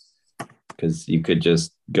speed. Because you could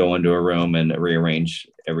just go into a room and rearrange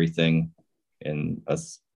everything in a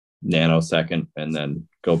nanosecond and then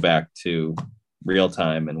go back to real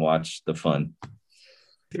time and watch the fun.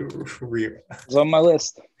 It's on my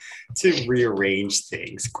list. To rearrange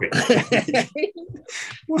things quickly.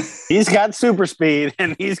 He's got super speed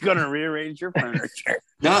and he's going to rearrange your furniture.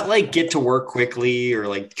 Not like get to work quickly or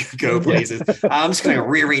like go places. I'm just going to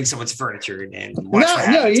rearrange someone's furniture and watch what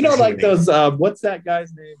happens. Like those, what's that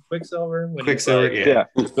guy's name? Quicksilver? When Quicksilver,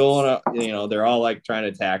 he's going up, they're all like trying to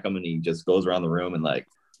attack him and he just goes around the room and like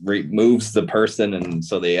moves the person. And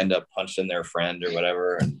so they end up punching their friend or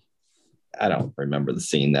whatever. And I don't remember the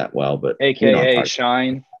scene that well, but AKA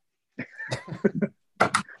Shine.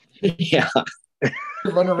 Yeah.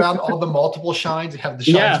 Run around all the multiple shines and have the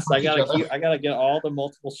shines. Yes, I gotta get all the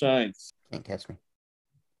multiple shines. Can't catch me.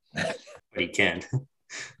 But he can.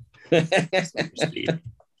 Super speed.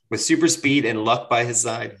 With super speed and luck by his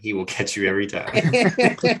side, he will catch you every time.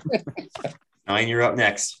 9, you're up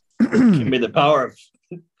next. Give me the power of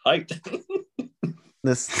height.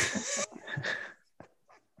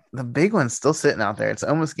 The big one's still sitting out there. It's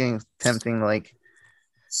almost getting tempting, like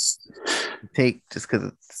take just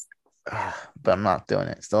because it's. But I'm not doing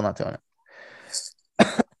it. Still not doing it.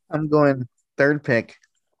 I'm going third pick,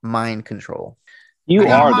 mind control. You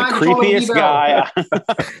are the creepiest guy.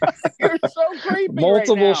 You're so creepy.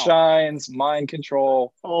 Multiple right now. shines, mind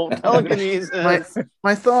control. Oh, telekinesis.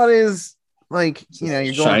 My thought is like, you're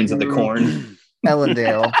going shines of the corn.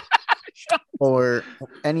 Ellendale or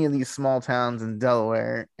any of these small towns in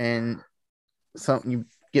Delaware, and you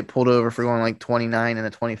get pulled over for going like 29 and a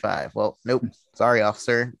 25. Well, nope. Sorry,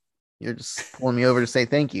 officer. You're just pulling me over to say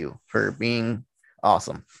thank you for being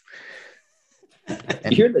awesome.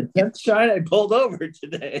 And you're the 10th shine I pulled over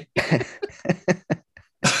today.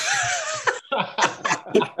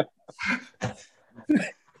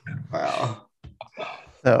 Wow.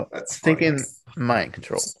 So That's funny. thinking mind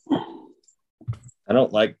control. I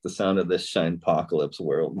don't like the sound of this shine apocalypse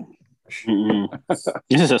world.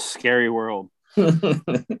 This is a scary world. So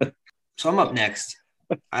I'm up next.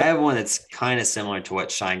 I have one that's kind of similar to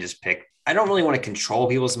what Shine just picked. I don't really want to control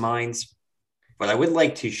people's minds, but I would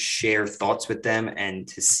like to share thoughts with them and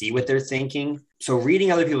to see what they're thinking. So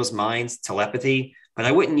reading other people's minds, telepathy, but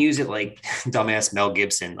I wouldn't use it like dumbass Mel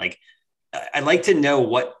Gibson. Like I'd like to know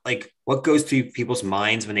what goes through people's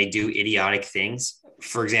minds when they do idiotic things.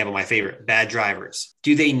 For example, my favorite, bad drivers.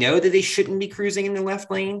 Do they know that they shouldn't be cruising in the left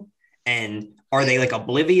lane? And are they like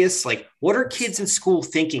oblivious? Like, what are kids in school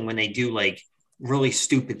thinking when they do like really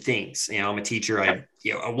stupid things? You know, I'm a teacher. I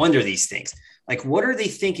wonder these things. Like, what are they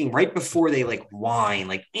thinking right before they like whine,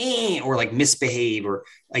 like, or like misbehave or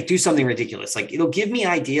like do something ridiculous? Like, it'll give me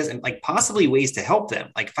ideas and like possibly ways to help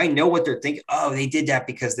them. Like, if I know what they're thinking, oh, they did that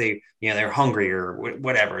because they're hungry or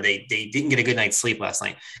whatever. They didn't get a good night's sleep last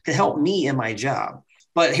night. It can help me in my job.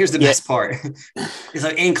 But here's the best part. It's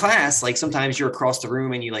like in class, like sometimes you're across the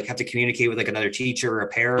room and you like have to communicate with like another teacher or a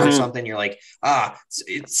parent or something. You're like,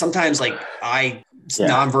 sometimes like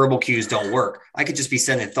nonverbal cues don't work. I could just be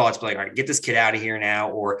sending thoughts, but like, all right, get this kid out of here now.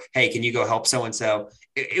 Or, hey, can you go help so-and-so?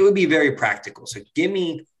 It would be very practical. So give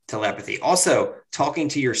me telepathy. Also talking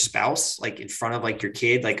to your spouse, like in front of like your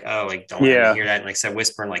kid, like, oh, like don't let me hear that. And like said,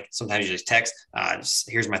 whispering, like sometimes you just text,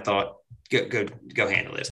 here's my thought. Go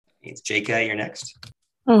handle this. It's JK, you're next.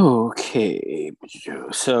 Okay,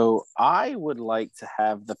 so I would like to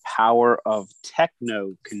have the power of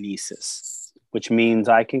technokinesis, which means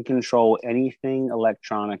I can control anything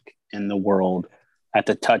electronic in the world at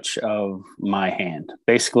the touch of my hand,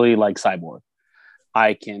 basically like Cyborg.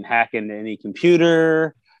 I can hack into any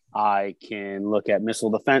computer. I can look at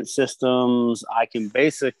missile defense systems. I can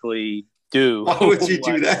basically do. Why would you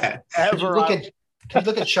do that? Can you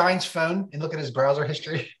look at Shine's phone and look at his browser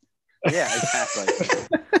history? Yeah,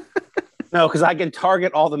 exactly. No, because I can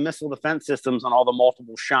target all the missile defense systems on all the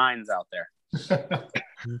multiple Shines out there.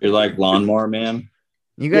 You're like Lawnmower Man.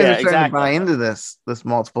 You guys are starting to buy into this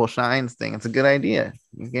multiple Shines thing. It's a good idea.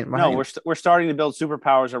 You're getting behind. No, we're starting to build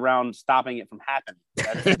superpowers around stopping it from happening.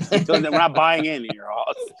 We're not buying in here.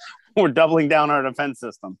 We're doubling down our defense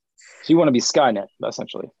system. So you want to be Skynet,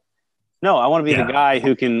 essentially. No, I want to be the guy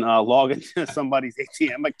who can log into somebody's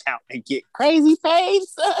ATM account and get crazy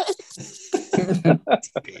pays.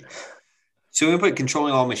 So we put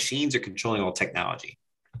controlling all machines or controlling all technology?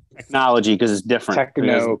 Technology, because it's different.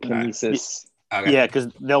 Technokinesis. Okay. Yeah, because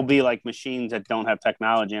there'll be like machines that don't have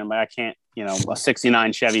technology. I'm like, I can't, a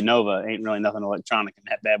 69 Chevy Nova ain't really nothing electronic, and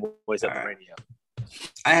that bad boy's at the radio.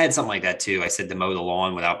 I had something like that too. I said to mow the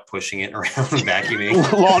lawn without pushing it around and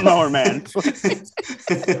vacuuming. Lawnmower Man.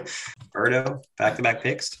 Berto, back-to-back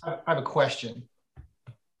picks. I have a question.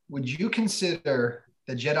 Would you consider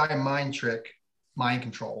the Jedi mind trick mind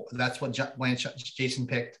control? That's what Jason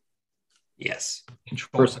picked. Yes.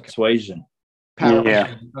 Control. Persuasion. Power.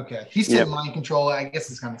 Yeah. Okay. He said mind control. I guess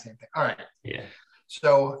it's kind of the same thing. All right. Yeah.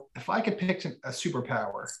 So if I could pick a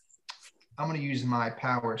superpower, I'm going to use my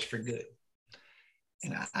powers for good.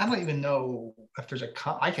 And I don't even know if there's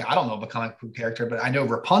I don't know of a comic book character, but I know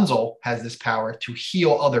Rapunzel has this power to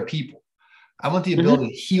heal other people. I want the ability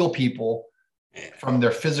to heal people from their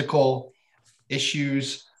physical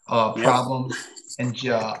issues, problems, and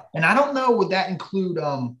I don't know, would that include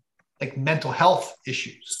like mental health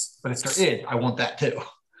issues? But if there is, I want that too,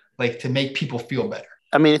 like to make people feel better.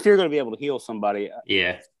 I mean, if you're going to be able to heal somebody,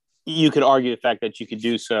 you could argue the fact that you could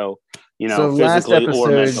do so, physically or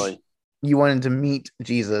mentally. You wanted to meet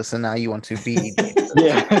Jesus, and now you want to be.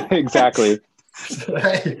 Yeah, exactly.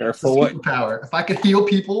 Careful what power. If I could heal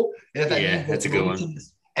people, that's a good one.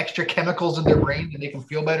 Extra chemicals in their brain and they can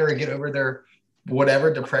feel better and get over their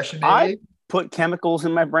whatever depression. I put chemicals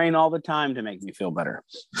in my brain all the time to make me feel better.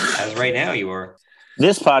 As right now, you are.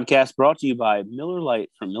 This podcast brought to you by Miller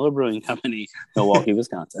Lite from Miller Brewing Company, Milwaukee,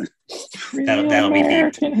 Wisconsin. That'll be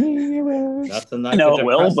deep. Nothing like it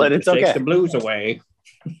will, but it's okay. Takes the blues away.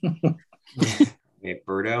 Okay,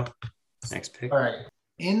 Berto, next pick. All right.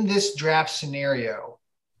 In this draft scenario,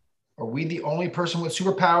 are we the only person with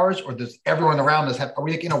superpowers, or does everyone around us have? Are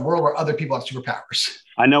we like in a world where other people have superpowers?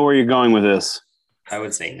 I know where you're going with this. I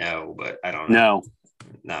would say no, but I don't know. No,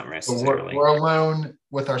 not necessarily. We're alone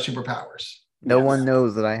with our superpowers. No one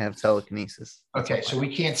knows that I have telekinesis. Okay, so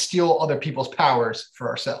we can't steal other people's powers for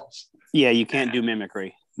ourselves. Yeah, you can't do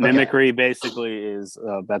mimicry. Mimicry basically is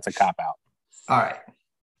that's a cop out. All right,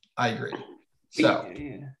 I agree. So,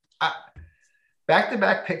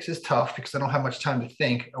 back-to-back picks is tough because I don't have much time to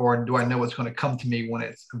think, or do I know what's going to come to me when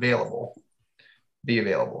it's available? Be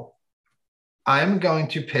available. I'm going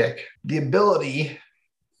to pick the ability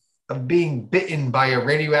of being bitten by a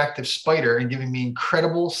radioactive spider and giving me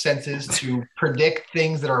incredible senses to predict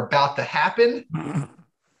things that are about to happen.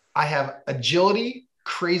 I have agility,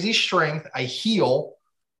 crazy strength. I heal.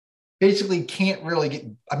 Basically can't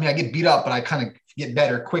really I get beat up, but I kind of get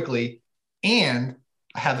better quickly. And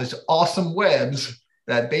I have this awesome webs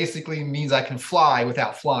that basically means I can fly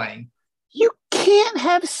without flying. You can't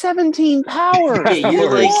have 17 powers. Yeah,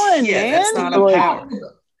 you're like, One, yeah, man. that's not a Like, power.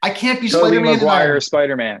 I can't be Tobey Spider-Man. Maguire,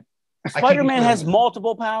 Spider-Man. Spider-Man has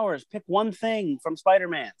multiple powers. Pick one thing from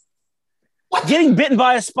Spider-Man. Getting bitten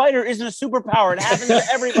by a spider isn't a superpower. It happens to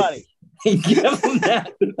everybody. Give him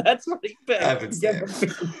that. That's what he picked. Happens Give there.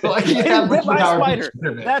 him- Well, I can't Getting have bit by a superpowers spider.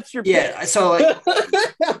 Spider-Man. That's your pick. Yeah, so like,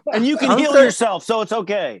 And you can I'm heal sorry. yourself, so it's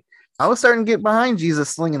okay. I was starting to get behind Jesus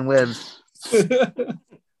slinging webs. yeah,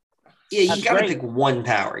 you That's got to great. pick one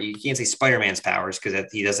power. You can't say Spider-Man's powers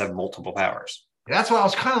because he does have multiple powers. That's why I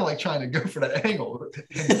was kind of like trying to go for that angle.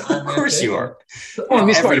 Of course you are. I want to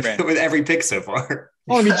be Every- Spider-Man. with every pick so far.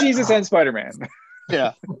 I want to be Jesus and Spider-Man.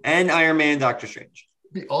 Yeah. And Iron Man, Doctor Strange.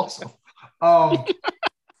 Be awesome.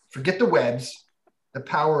 Forget the webs. The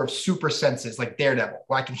power of super senses, like Daredevil,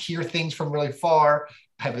 where I can hear things from really far.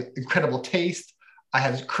 I have incredible taste. I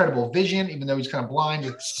have incredible vision, even though he's kind of blind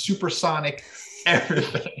with supersonic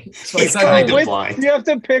everything. So He's it's not kind like- of blind. You have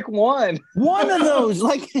to pick one. One of those.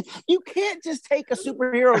 Like, you can't just take a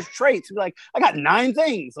superhero's traits and be like, I got 9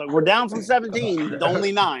 things. Like, we're down from 17 to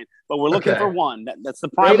only 9, but we're looking Okay. for one. That's the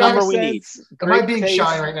prime Radar number we need. sense, Am I great being taste.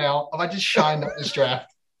 shy right now? Have I just shined up this draft?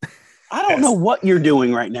 I don't know what you're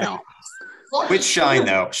doing right now. Which shine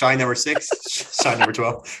though? Shine number 6, shine number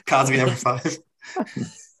 12, Cosby number 5.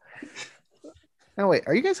 No, wait.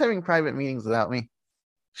 Are you guys having private meetings without me?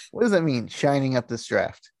 What does that mean, shining up this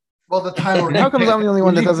draft? Well, the time And how comes I'm the only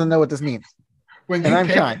one that doesn't know what this means? When And you I'm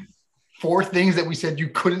pick shy. 4 things that we said you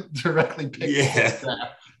couldn't directly pick. Yeah.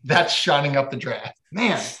 That's shining up the draft.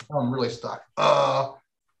 Man, I'm really stuck.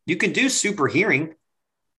 You could do super hearing.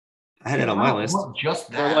 I had it on my list. Not just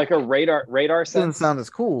Or that. like a radar Doesn't sense. sound as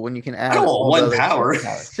cool when you can add I don't want all one the other power.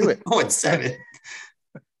 superpowers to it. I want 7.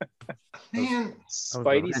 Man,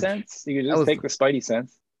 Spidey sense. You could That just was- take the Spidey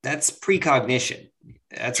sense. That's precognition.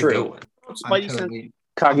 That's True. a good one. Spidey sense, totally-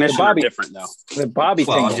 cognition are Bobby- different, though. The Bobby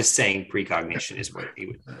Well, thing. I'm just saying precognition is what he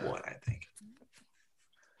would want, I think.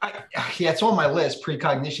 Yeah, it's on my list.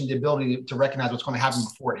 Precognition, the ability to recognize what's going to happen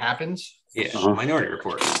before it happens. Yeah, Uh-huh. Minority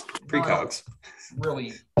Report. Precogs.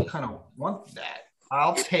 Really kind of want that.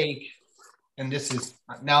 I'll take, and this is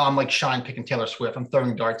now I'm like Shine picking Taylor Swift. I'm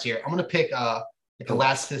throwing darts here. I'm going to pick like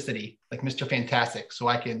elasticity, like Mr. Fantastic,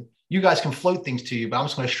 so you guys can float things to you, but I'm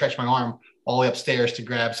just going to stretch my arm all the way upstairs to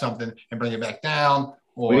grab something and bring it back down.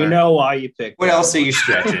 Or We know why you picked. What that else are one. you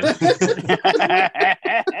stretching?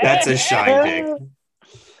 That's a shine pick.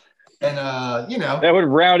 and That would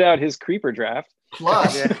round out his creeper draft.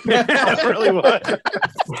 plus It really would.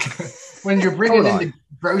 when you're bringing Hold in the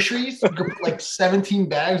groceries, you could put like 17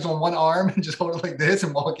 bags on one arm and just hold it like this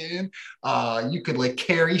and walk in. You could like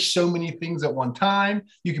carry so many things at one time.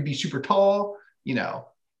 You could be super tall,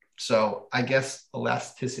 So I guess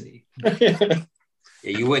elasticity, Yeah,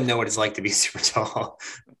 you wouldn't know what it's like to be super tall.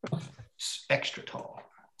 extra tall.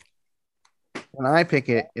 When I pick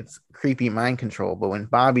it, it's creepy mind control. But when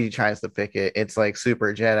Bobby tries to pick it, it's like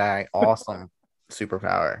super Jedi, awesome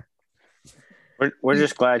superpower. We're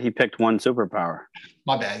just glad he picked one superpower.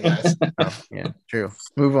 My bad, guys. Oh, yeah, true.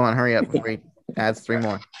 Move on. Hurry up. Before he adds 3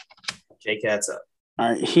 more. J-Cat's up. All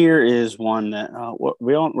right, here is one that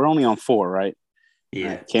we're only on 4, right?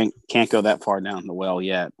 Yeah. Can't go that far down the well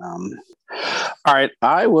yet. All right,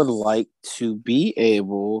 I would like to be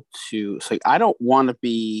able to. So I don't want to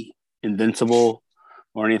be invincible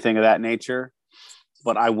or anything of that nature,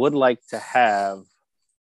 but I would like to have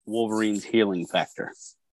Wolverine's healing factor.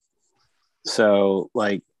 So,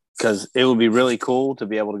 because it would be really cool to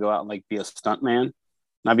be able to go out and be a stuntman. And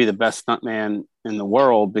I'd be the best stuntman in the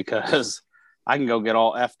world because I can go get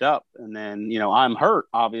all effed up, and then I'm hurt,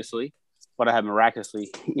 obviously, but I have miraculously,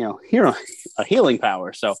 a healing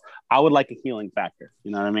power. So I would like a healing factor.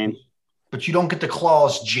 You know what I mean? But you don't get the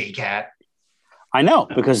claws, J-Cat. I know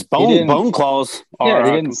because didn't- bone claws are. Yeah,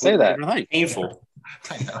 he didn't say that. completely different thing. Painful.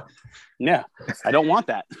 I know. Yeah, I don't want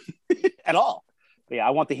that at all. But yeah,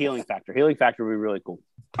 I want the healing factor. Healing factor would be really cool.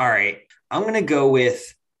 All right. I'm going to go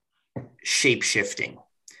with shape shifting.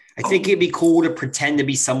 I think it'd be cool to pretend to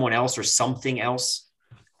be someone else or something else.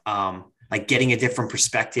 Like getting a different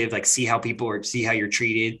perspective, see how you're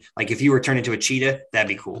treated. Like if you were turned into a cheetah, that'd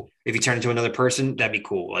be cool. If you turn into another person, that'd be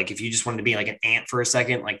cool. Like if you just wanted to be like an ant for a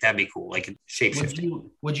second, that'd be cool. Like shape shifting.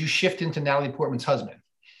 Would you shift into Natalie Portman's husband?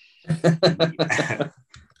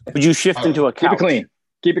 Would you shift into a Keep couch? it clean.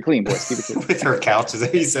 Keep it clean, boys. Keep it clean. With her couch, is that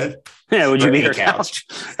what you said? Yeah, would you Or be a her couch?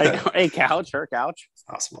 A couch, her couch.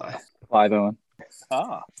 Awesome. Clive Owen.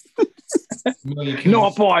 Ah,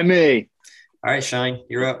 Not by me. All right, Shine,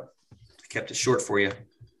 you're up. I kept it short for you.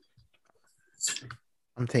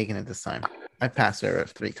 I'm I'm taking it this time. I passed over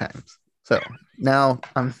 3 times. So now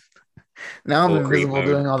I'm Full creep invisible mode.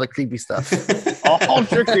 doing all the creepy stuff.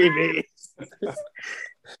 Ultra creepy.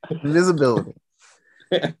 Invisibility.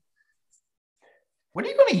 What are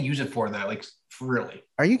you going to use it for, though? Like, really?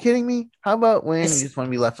 Are you kidding me? How about when you just want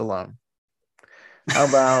to be left alone? How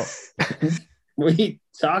about What are you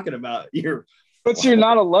talking about? You're But you're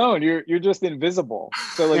not alone. You're just invisible.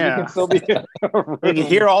 So like Yeah. you can still be. In a room. You can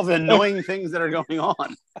hear all the annoying things that are going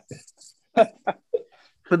on.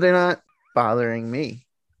 but they're not bothering me.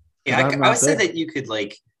 Yeah, I'm I not would say there. that you could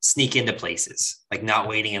like sneak into places, like not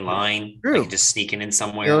waiting in line, True. like just sneaking in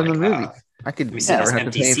somewhere. Go in Like, the movie. I could let me see never this have to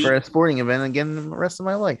empty pay seat. for a sporting event again the rest of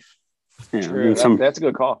my life. Yeah, True. and some That's a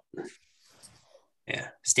good call. yeah,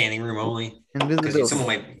 standing room only. Because Invisibility someone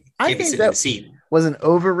might I can't be think sitting in that- the seat. was an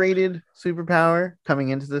overrated superpower coming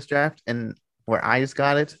into this draft, and where I just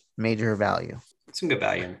got it, major value. Some good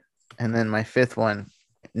value. And then my 5th one,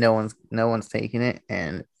 no one's taking it,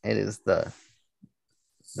 and it is the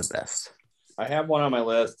best. I have one on my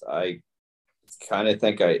list. I kind of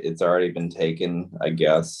think it's already been taken, I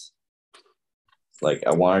guess. Like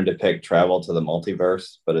I wanted to pick travel to the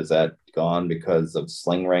multiverse, but is that gone because of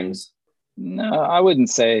sling rings? No, I wouldn't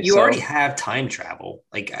say You so. already have time travel.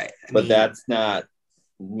 Like I But mean, that's not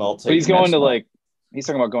multi. But he's going to like. He's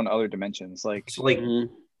talking about going to other dimensions. Like so like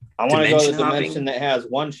I want to go to the dimension hopping? dimension that has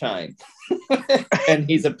one shine. And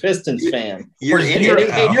he's a Pistons fan. you're Or in zero- it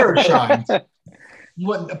now. zero shine. You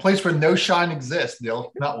want a place where no shine exists,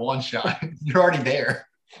 Neil. Not one shine. You're already there.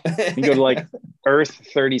 you go to like Earth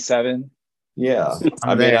 37. Yeah.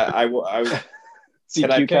 I I'm mean, there. I See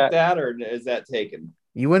can I pick Q-Cat. that or is that taken?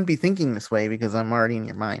 You wouldn't be thinking this way because I'm already in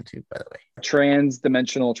your mind too, by the way.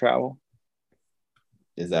 Trans-dimensional travel.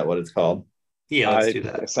 Is that what it's called? Yeah, let's I- do It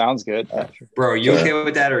that. sounds good. Bro, are you Sure. okay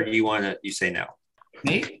with that, or do you want to? You say no?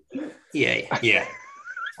 Me? Yeah.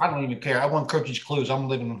 I don't even care. I want Coach's Clues. I'm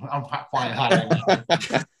flying high.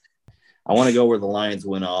 I want to go where the Lions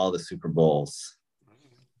win all the Super Bowls,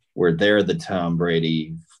 where they're the Tom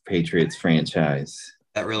Brady Patriots franchise.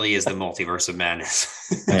 That really is the multiverse of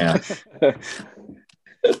madness. Yeah.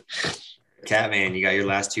 Catman, you got your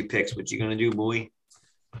last 2 picks. What you gonna do, boy?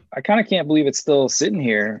 I kind of can't believe it's still sitting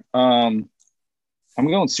here. I'm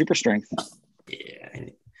going super strength. Yeah.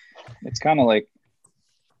 It's kind of like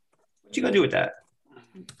What you gonna do with that?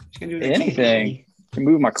 What you gonna do with that anything. key? Can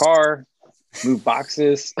move my car, move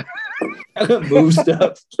boxes, Move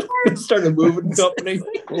stuff. Start a moving company.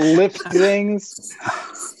 lift things.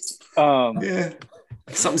 Yeah.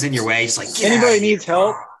 If something's in your way, just like get Anybody out of needs here.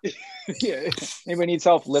 help? Yeah. Anybody needs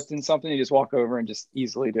help lifting something, you just walk over and just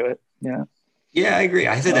easily do it. Yeah. Yeah, I agree.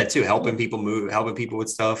 I said that too. Helping people move, helping people with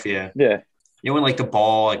stuff. Yeah. Yeah. You know when like the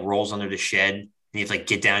ball like rolls under the shed and you have to like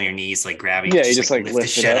get down on your knees, like grab it. Yeah, you just, like, lift the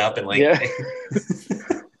lift it shed up. up and like Yeah.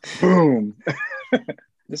 Boom.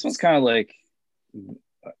 This one's kind of like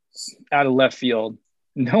out of left field.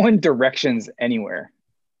 Knowing directions anywhere.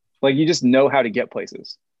 Like you just know how to get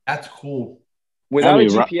places That's cool. without I a mean,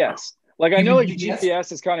 GPS. Like I know like Even GPS? GPS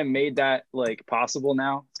has kind of made that like possible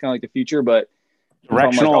now. It's kind of like the future, but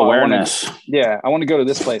directional I wanna- awareness. I want to go to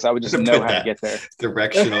this place. I would just Put know how that. to get there.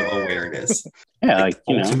 directional awareness. Yeah, like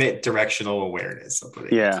Ultimate directional awareness. I'll put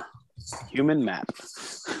it. Yeah, human map.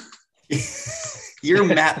 You're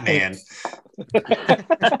map man.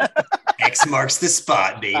 X marks the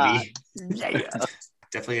spot, baby. Yeah.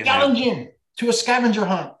 Definitely didn't have- Challenging to a scavenger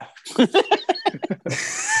hunt.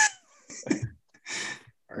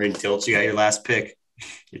 All right, Tilt, you got your last pick.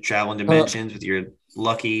 You're traveling dimensions with your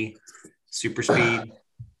lucky super speed.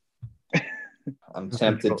 I'm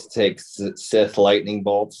tempted to take Sith lightning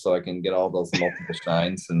bolts so I can get all those multiple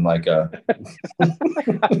shines and like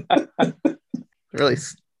Really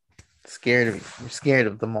scared of you're scared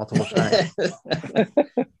of the multiple shine.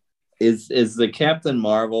 Is the Captain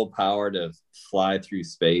Marvel power to fly through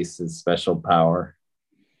space his special power?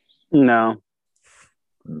 No,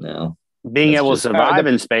 No. being That's able to just- survive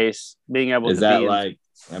in space, being able Is to that be like?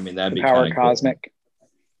 I mean, that'd be Power kinda cosmic.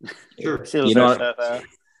 Sure. Cool. You know what-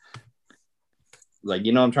 Like,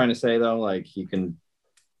 you know what I'm trying to say though? Like, you can.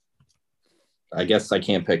 I guess I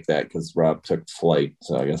can't pick that because Rob took flight,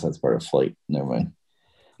 so I guess that's part of flight. Never mind.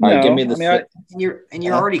 All right, No, give me the. I mean, I- And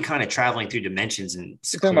you're already kind of traveling through dimensions and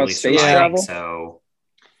You're talking about clearly space surviving. travel? So,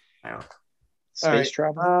 I don't know. Space All right.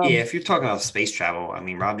 travel. Yeah, if you're talking about space travel, I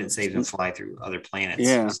mean, Rob didn't say he's gonna fly through other planets.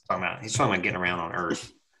 Yeah. He's talking about getting around on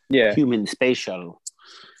Earth. Yeah. human space shuttle.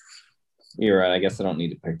 You're right. I guess I don't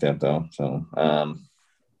need to pick that though. So,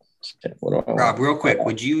 shit, what do I want? Rob, real quick,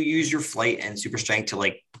 would you use your flight and super strength to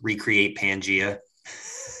like recreate Pangea?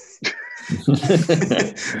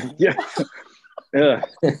 Yeah. Ugh.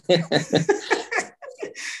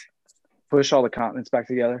 Push all the continents back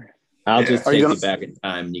together. I'll Yeah. just Are take you you gonna- back in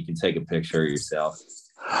time and you can take a picture of yourself.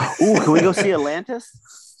 Ooh, can we go see Atlantis?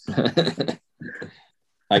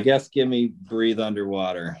 I guess give me Breathe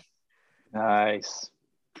Underwater. Nice.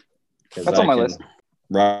 'Cause That's on my can list.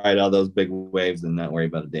 Ride all those big waves and not worry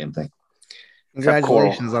about a damn thing.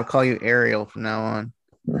 Congratulations. I'll call you Ariel from now on.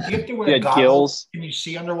 You have to wear You had goggles. gills. Can you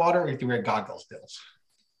see underwater, or you have to wear goggles still?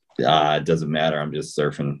 It doesn't matter. I'm just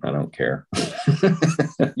surfing. I don't care.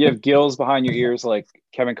 You have gills behind your ears like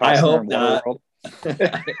Kevin I Costner hope in not.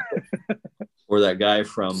 Waterworld. Or that guy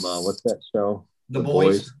from what's that show? The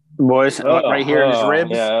Boys. Boys, right here in his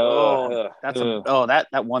ribs. Yeah. Oh, that's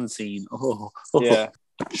that one scene. Oh, yeah.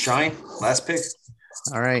 Shine, last pick.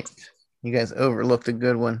 All right. You guys overlooked a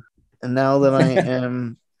good one. And now that I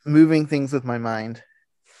am moving things with my mind,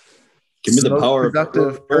 Give me the most power productive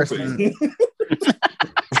of person.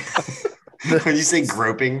 When you say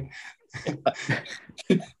groping,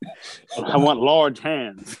 I want large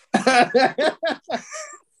hands.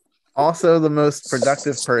 Also the most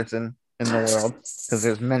productive person in the world, because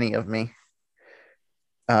there's many of me.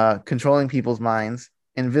 Controlling people's minds,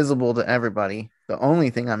 invisible to everybody. The only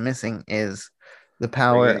thing I'm missing is the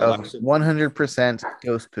power Bringing of election. 100%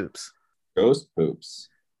 ghost poops. Ghost poops.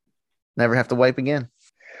 Never have to wipe again.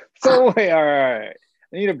 So wait, all right.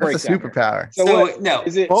 I need a That's a breakdown. here. superpower. So so what no,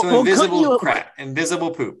 is it? Well, so couldn't invisible you- crap,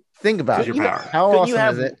 invisible poop. Think about Your it. power. How Couldn't you awesome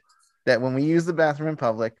have- is it that when we use the bathroom in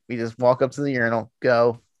public, we just walk up to the urinal,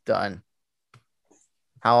 go, done.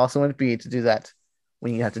 How awesome would it be to do that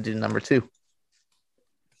when you have to do number 2?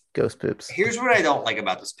 Ghost poops. Here's what I don't like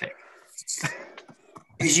about this pick.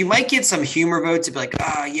 Is you might get some humor votes to be like,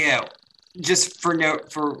 yeah, just for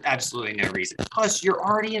absolutely no reason. Plus, you're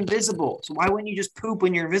already invisible. So why wouldn't you just poop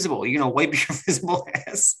when you're invisible? You're gonna wipe your invisible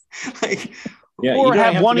ass. Like, Yeah, Or you don't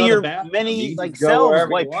have to one go of to your the bathroom. many You can like just go cells wherever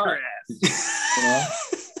you wipe want. your ass. You know?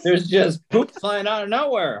 There's just poop flying out of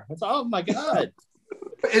nowhere. It's oh my god.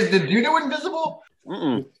 Is the doo-doo invisible?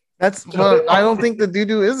 Mm-mm. That's well, I don't think the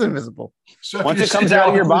doo-doo is invisible. So if Once you're it comes sitting out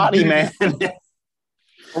of your there body, with man. doo-doo-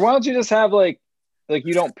 Or why don't you just have like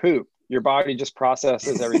you don't poop? Your body just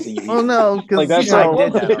processes everything you eat. Well, no, because Like, that's I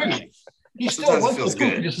like- did that already. He still Sometimes it wants feels to poop.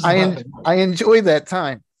 good. He just doesn't have to. I enjoy that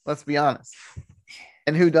time. Let's be honest.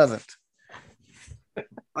 And who doesn't?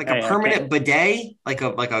 like Hey, a permanent bidet, like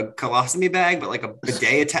a colostomy bag, but like a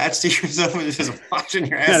bidet attached to yourself and just washing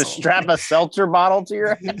your You gotta ass. strap a seltzer bottle to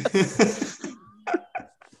your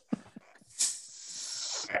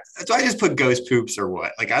So I just put ghost poops or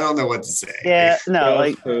what? Like I don't know what to say. Yeah, no,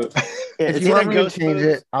 like Poop. If it's you either want me to ghost change poop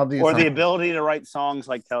it, I'll do or the something. ability to write songs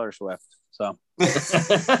like Taylor Swift. So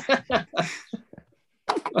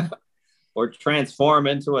Or transform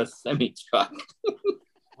into a semi truck.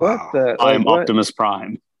 What Wow. the? I am like, what, Optimus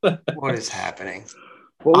Prime. What is happening?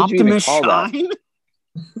 what would you even Optimus call that? Shine?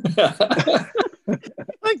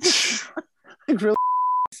 like really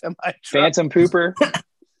semi-truck. Phantom pooper.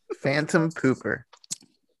 Phantom pooper.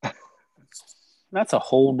 That's a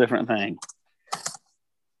whole different thing.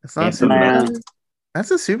 It's not Phantom superpower. Man.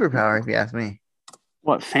 That's a superpower, if you ask me.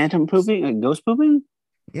 What, phantom pooping? Like ghost pooping?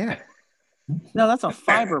 Yeah. No, that's a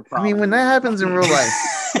fiber I problem. mean, when that happens in real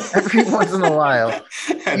life, every once in a while,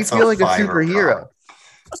 you feel like a superhero.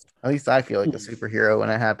 At least I feel like a superhero when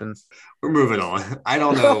it happens. We're moving on. I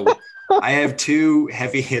don't know. I have 2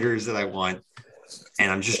 heavy hitters that I want,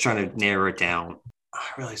 and I'm just trying to narrow it down. I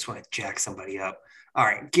really just want to jack somebody up. All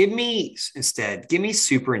right, give me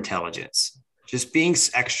super intelligence. Just being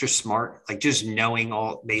extra smart, like just knowing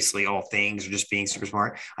basically all things, or just being super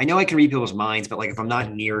smart. I know I can read people's minds, but like if I'm not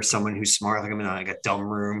near someone who's smart, like I'm in like a dumb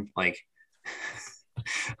room, like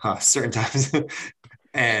certain times,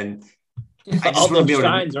 and I All just want to those be able to.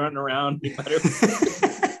 shines running around. You better-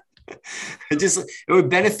 it would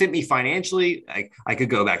benefit me financially. I could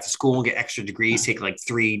go back to school and get extra degrees, take like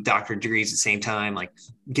 3 doctorate degrees at the same time, like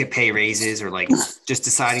get pay raises, or like just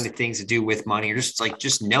deciding the things to do with money, or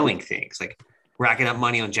just knowing things, like racking up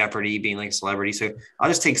money on Jeopardy, being like a celebrity. So I'll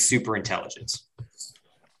just take super intelligence.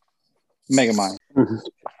 Mega Mind.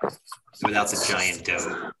 Without the giant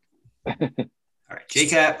dough. All right,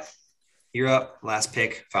 JCat, you're up. Last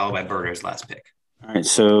pick, followed by Berto's last pick. All right,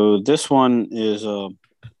 so this one is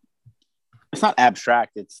it's not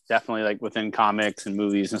abstract. It's definitely like within comics and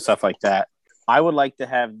movies and stuff like that. I would like to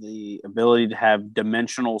have the ability to have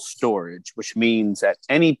dimensional storage, which means at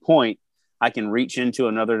any point I can reach into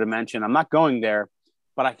another dimension. I'm not going there,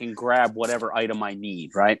 but I can grab whatever item I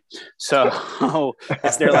need, right? So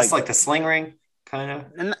if they're That's like like the sling ring, kind of.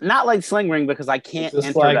 and not like Sling Ring because I can't It's just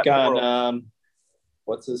enter like that on world.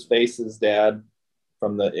 what's his face's dad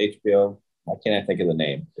from the HBO. Why can't I think of the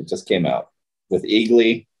name? It just came out with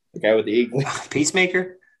Eagly, the guy with the Eagly.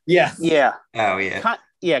 Peacemaker. Yeah. Yeah. Oh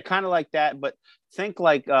yeah. Kind of like that, but think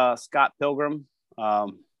like Scott Pilgrim.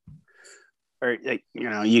 Or like,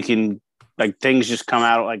 you can like things just come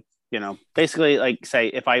out like, basically like say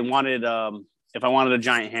if I wanted a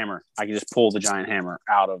giant hammer, I can just pull the giant hammer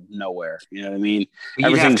out of nowhere. You know what I mean?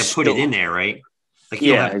 But you'd have to put it in there, right? Like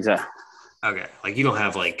exactly. Okay. Like you don't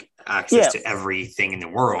have like access to everything in the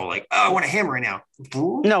world. Like, oh, I want a hammer right now.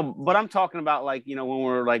 No, but I'm talking about like, when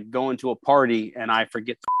we're like going to a party and I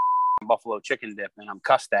forget the buffalo chicken dip and I'm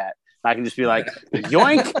cussed at. I can just be like,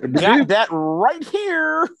 yoink, got that right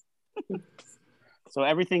here. So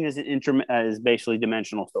everything is is basically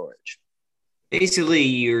dimensional storage. Basically,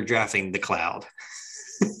 you're drafting the cloud.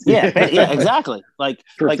 Yeah, exactly. Like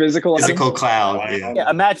physical cloud. Yeah,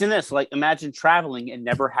 imagine this. Like, imagine traveling and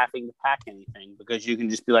never having to pack anything because you can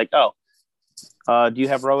just be like, oh, do you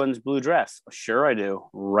have Rowan's blue dress? Sure, I do.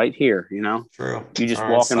 Right here. True. You just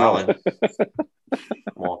walk and roll.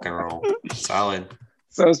 Walk and roll. Solid.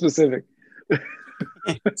 So specific.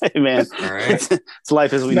 Hey, man. All right. It's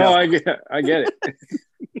life as we know. No, I get it.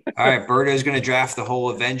 All right. Berto's going to draft the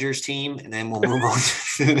whole Avengers team, and then we'll move on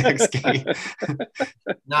to the next game.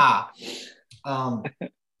 Nah.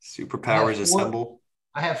 Superpowers assemble.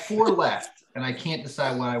 I have 4 left, and I can't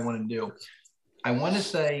decide what I want to do. I want to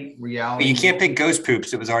say reality. But you can't pick Ghost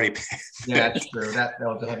Poops. It was already picked. Yeah, that's true. That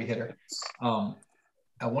was a heavy hitter.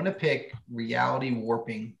 I want to pick reality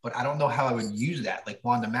warping, but I don't know how I would use that, like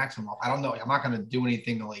Wanda Maximoff. I don't know. I'm not going to do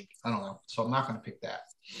anything to I don't know. So I'm not going to pick that.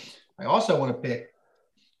 I also want to pick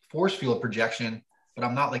force field projection, but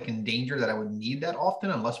I'm not in danger that I would need that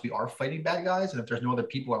often unless we are fighting bad guys. And if there's no other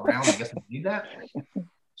people around, I guess I need that.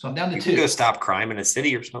 So I'm down to 2. You can go stop crime in a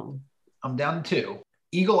city or something. I'm down to 2.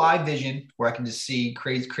 Eagle eye vision, where I can just see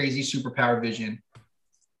crazy superpower vision,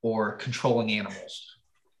 or controlling animals.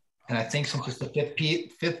 And I think since it's the fifth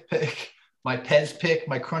pick, my Pez pick,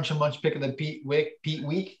 my Crunch and Munch pick of the Pete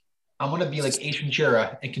week, I'm going to be like Ace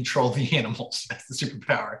Ventura and control the animals. That's the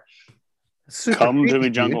superpower. Come to me,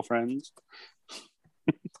 jungle friends.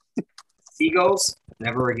 Seagulls,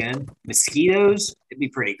 never again. Mosquitoes, it'd be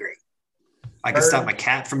pretty great. I could stop my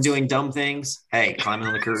cat from doing dumb things. Hey, climbing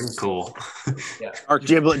on the curtain, cool. Yeah. Dark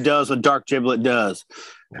Giblet does what Dark Giblet does.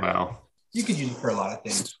 Wow. You could use it for a lot of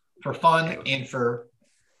things, for fun and for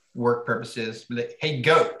work purposes. Like, hey,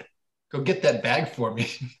 goat, go get that bag for me.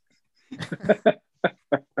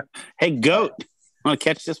 Hey, goat, want to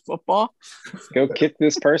catch this football? Go kick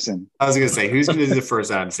this person. I was going to say, who's going to do the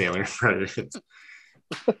first Adam Sandler impression?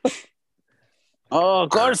 Oh, of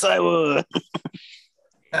course I would.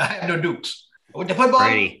 I have no dukes. With the football,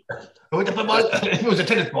 Brady. with the football, if it was a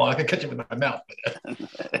tennis ball, I could catch it with my mouth.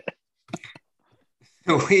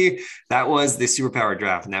 That was the superpower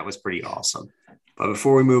draft, and that was pretty awesome. But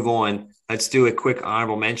before we move on, let's do a quick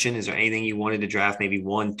honorable mention. Is there anything you wanted to draft? Maybe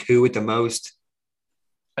 1, 2 at the most?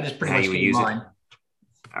 I just pretty much gave mine.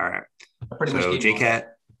 All right. So,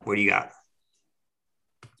 J-Cat, what do you got?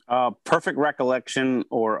 Perfect recollection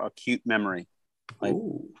or acute memory.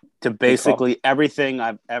 To basically everything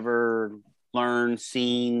I've ever learned,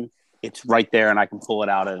 seen, it's right there and I can pull it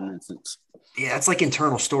out at an instance. Yeah, it's like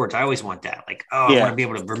internal storage. I always want that. I want to be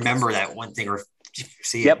able to remember that one thing or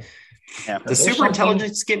see it. Yeah. Does super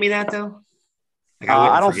intelligence get me that though?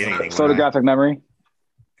 I don't forget anything. Photographic memory.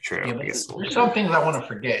 True. Yeah, there's some things I want to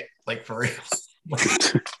forget, for real.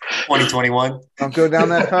 2021. Don't go down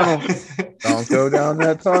that tunnel. Don't go down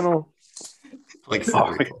that tunnel.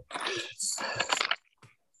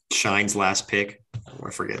 Shine's last pick. I want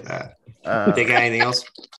to forget that. Think of anything else?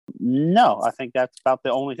 No, I think that's about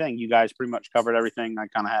the only thing. You guys pretty much covered everything I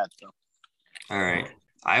kind of had. So. All right.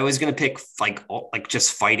 I was gonna pick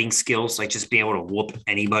just fighting skills, just being able to whoop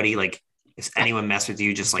anybody. If anyone mess with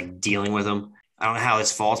you, just dealing with them. I don't know how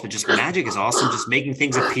this falls, but just magic is awesome. Just making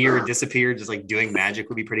things appear and disappear, just doing magic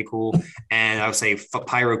would be pretty cool. And I would say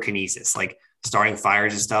pyrokinesis, starting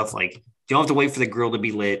fires and stuff. You don't have to wait for the grill to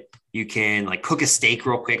be lit. You can cook a steak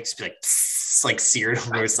real quick, just be sear it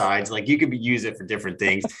on both sides. You could use it for different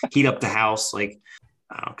things. Heat up the house,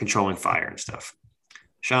 controlling fire and stuff.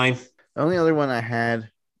 Shine. The only other one I had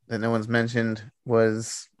that no one's mentioned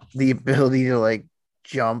was the ability to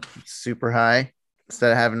jump super high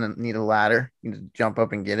instead of having to need a ladder. You can just jump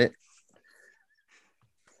up and get it.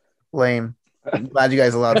 Lame. I'm glad you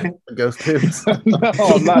guys allowed Ghost Poops. No,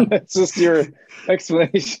 I'm not. It's just your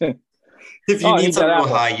explanation. If you need something real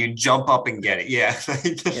high, you jump up and get it. Yeah.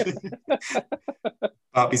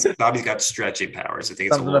 Bobby's got stretching powers. I think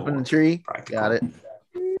it's something up in the tree. Practical. Got it.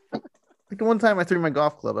 The one time I threw my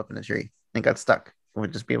golf club up in a tree and got stuck.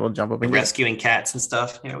 We'd just be able to jump up and rescuing cats and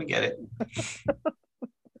stuff. Yeah, we get it.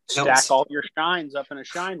 Stack all your shines up in a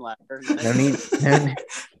shine ladder.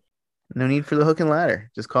 No need for the hook and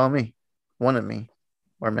ladder. Just call me. One of me.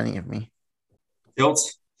 Or many of me.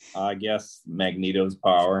 Dilts. I guess Magneto's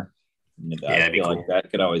power. I feel like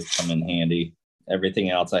that could always come in handy. Everything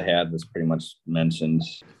else I had was pretty much mentioned.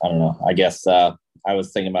 I don't know. I guess I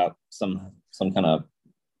was thinking about some kind of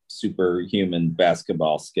superhuman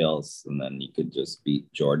basketball skills, and then you could just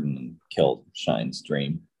beat Jordan and kill Shine's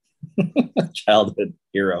dream. Childhood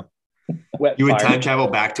hero. You would time travel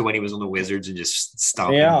back to when he was on the Wizards and just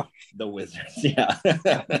stomp him. The Wizards. Yeah.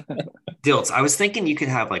 Dilts, I was thinking you could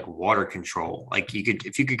have like water control. Like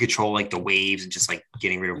if you could control like the waves and just like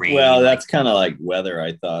getting rid of rain. Well, that's kind of like weather,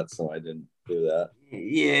 I thought, so I didn't do that.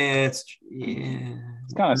 Yeah, it's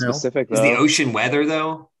kind of specific though. Is the ocean weather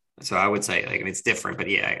though? So I would say it's different, but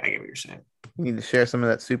yeah, I get what you're saying. You need to share some of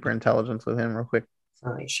that super intelligence with him real quick.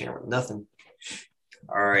 I ain't sharing nothing.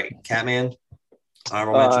 All right, Catman.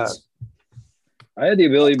 Honorable mentions. I had the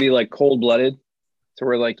ability to be like cold-blooded, so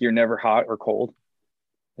where like you're never hot or cold.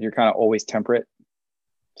 You're kind of always temperate.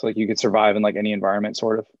 So like you could survive in like any environment,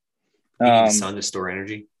 sort of. You need the sun to store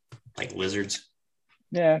energy, like lizards.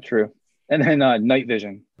 Yeah, true. And then night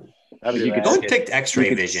vision. No one picked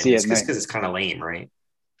X-ray vision. It's just because it's kind of lame, right?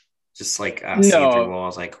 Just like seeing through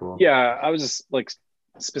walls, like cool. Yeah, I was just like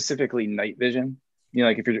specifically night vision. You know,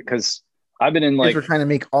 like if you're because I've been in like we're trying to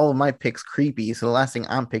make all of my picks creepy, so the last thing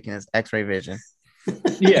I'm picking is X-ray vision.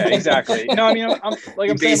 Yeah, exactly. No, I mean I'm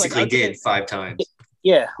basically did 5 times.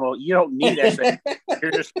 Yeah, well, you don't need X-ray.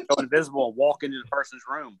 You're just go invisible and walk into the person's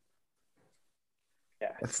room.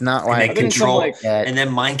 Yeah, it's not why I control and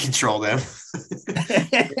then mind control them,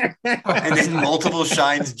 and then multiple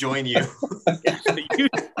shines join you. You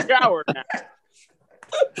shower now.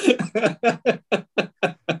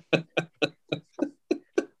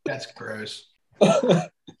 That's gross.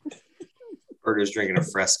 Birdo's drinking a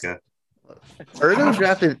Fresca. Birdo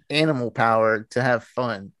drafted animal power to have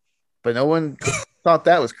fun, but no one thought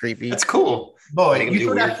that was creepy. That's cool. Boy, you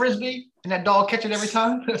threw that frisbee and that dog catch it every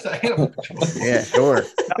time? Yeah, sure.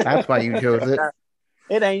 That's why you chose it.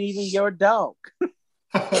 It ain't even your dog.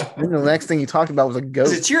 Then the next thing you talked about was a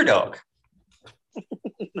goat. It's your dog.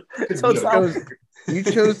 You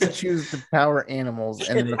chose to choose the power animals,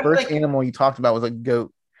 and the first animal you talked about was a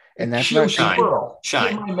goat. And that's not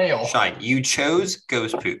Shine. You chose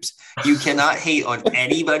ghost poops. You cannot hate on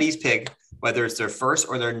anybody's pick, whether it's their first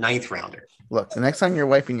or their 9th rounder. Look, the next time you're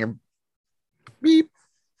wiping your beep.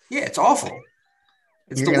 Yeah, it's awful.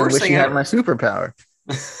 It's you're the worst wish thing you ever. Had my superpower.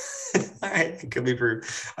 I could be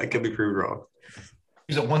proved wrong.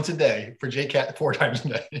 Use it once a day for JCat 4 times a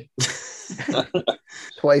day.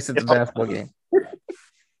 Twice at the basketball game.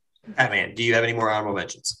 Batman, do you have any more honorable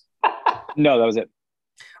mentions? No, that was it.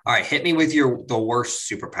 All right, hit me with the worst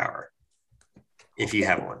superpower, if you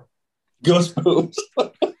have one. Ghost poops.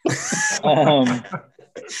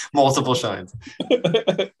 Multiple shines.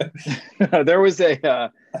 There was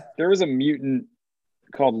a mutant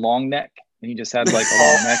called Long Neck, and he just had like a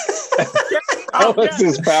long neck. That was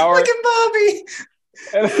his power. Look at Bobby.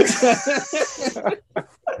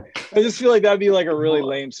 I just feel like that'd be like a really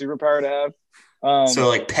lame superpower to have. So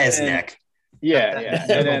like Pez neck. Yeah.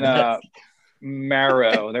 And then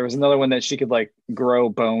Marrow. There was another one that she could like grow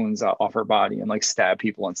bones off her body and like stab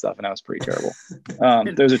people and stuff, and that was pretty terrible.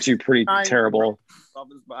 Those are 2 pretty terrible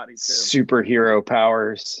superhero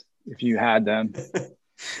powers if you had them.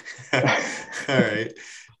 All right.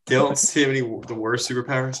 Dilts, do you have any the worst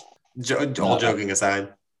superpowers? All joking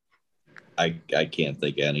aside. I can't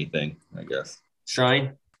think of anything, I guess.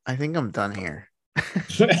 Shine? I think I'm done here.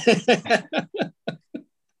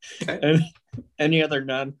 Okay. Any other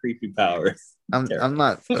non-creepy powers? I'm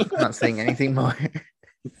not saying anything more.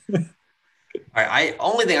 All right.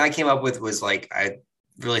 Only thing I came up with was like I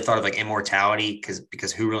really thought of like immortality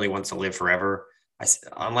because who really wants to live forever?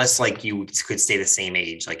 Unless like you could stay the same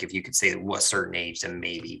age. Like if you could stay a certain age, then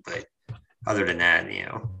maybe. But other than that,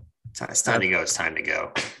 it's time to go. It's time to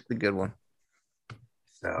go. It's a good one.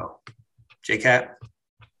 So, JCat.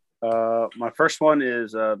 My first one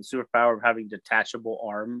is the superpower of having detachable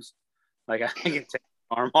arms. Like I can take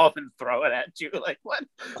an arm off and throw it at you. Like what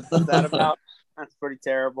is that about? That's pretty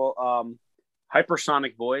terrible.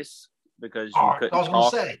 Hypersonic voice because you couldn't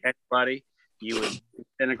talk to anybody. You would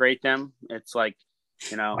integrate them. It's like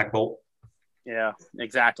Black Bolt. Yeah,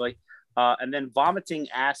 exactly. And then vomiting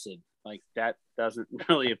acid, like that doesn't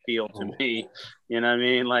really appeal to me. You know what I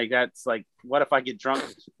mean? Like that's like, what if I get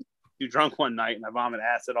too drunk one night and I vomit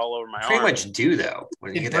acid all over my arm? Pretty much do though.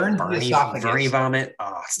 When you get that Bernie vomit,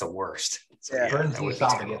 it's the worst. So, yeah, burns the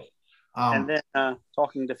esophagus. And then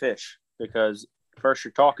talking to fish, because first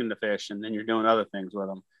you're talking to fish and then you're doing other things with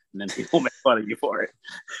them, and then people make fun of you for it.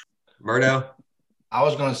 Murdo? I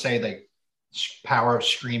was going to say like power of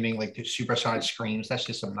screaming, like the supersonic screams. That's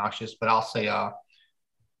just obnoxious. But I'll say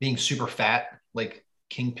being super fat, like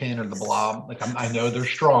Kingpin or the Blob. Like I know they're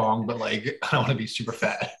strong, but like I don't want to be super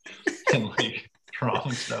fat and like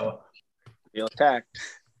strong. So Feel attacked.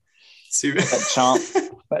 Super.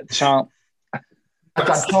 That chomp. I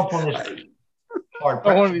got chomp on this hard.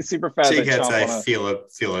 I want to be super fast. Jake That Hats, chomp on I a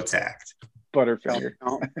feel attacked. Butterfinger.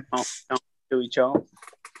 To each other.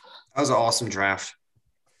 That was an awesome draft.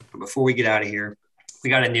 But before we get out of here, we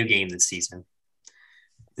got a new game this season.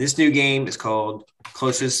 This new game is called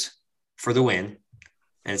Closest for the Win.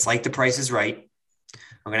 And it's like The Price is Right.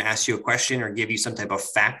 I'm going to ask you a question or give you some type of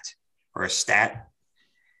fact or a stat.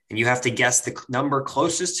 And you have to guess the number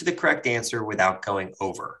closest to the correct answer without going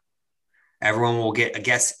over. Everyone will get a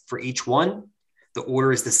guess for each one. The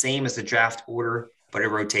order is the same as the draft order, but it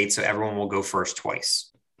rotates, so everyone will go first twice.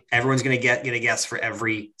 Everyone's going to get a guess for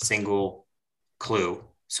every single clue.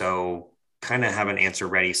 So kind of have an answer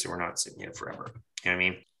ready so we're not sitting here forever. You know what I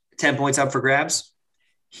mean? 10 points up for grabs.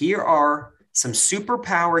 Here are some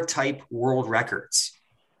superpower type world records.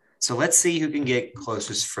 So let's see who can get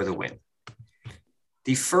closest for the win.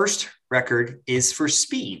 The first record is for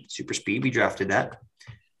speed, super speed. We drafted that.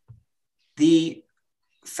 The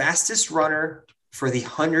fastest runner for the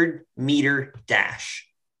 100-meter dash.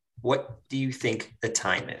 What do you think the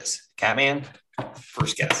time is? Catman,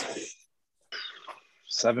 first guess.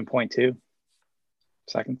 7.2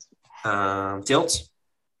 seconds. Tilts,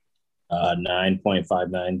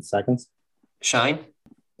 9.59 seconds. Shine,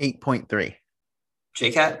 8.3.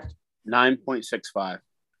 J-Cat, 9.65.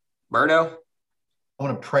 Murdo, I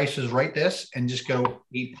want to prices right this and just go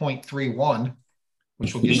 8.31,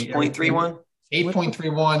 which will give me 8.31.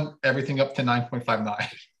 8.31, everything up to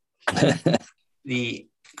 9.59. The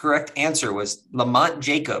correct answer was Lamont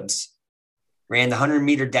Jacobs ran the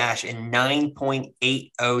 100-meter dash in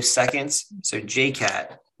 9.80 seconds. So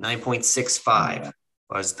JCat, 9.65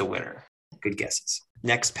 was the winner. Good guesses.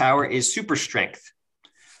 Next power is super strength.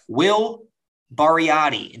 Will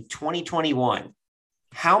Bariotti in 2021,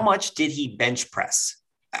 how much did he bench press?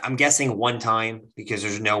 I'm guessing one time because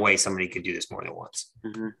there's no way somebody could do this more than once.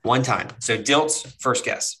 Mm-hmm. One time. So Dilts, first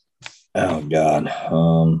guess. Oh, God.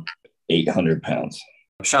 800 pounds.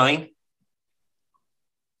 Shine,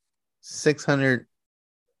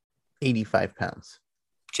 685 pounds.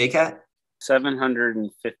 JCat,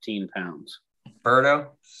 715 pounds.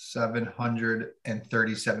 Birdo,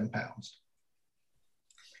 737 pounds.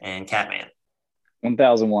 and Catman.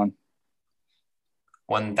 1001.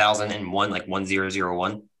 1001, like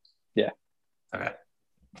 1001? Yeah. Okay.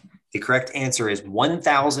 The correct answer is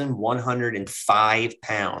 1,105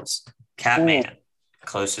 pounds. Catman,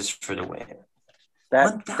 closest for the win.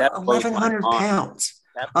 That 1,100 pounds.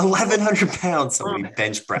 1,100 pounds somebody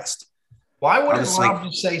bench pressed. Why wouldn't Honestly, Rob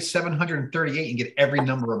just say 738 and get every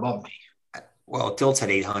number above me? Well, Tilt's had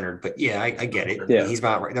 800, but yeah, I get it. Yeah. He's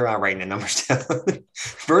not. They're not writing the numbers down.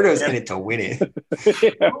 Verdo's in it to win it.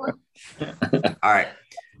 All right.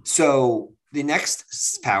 So the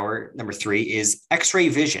next power, number 3, is X-ray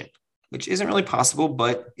vision, which isn't really possible,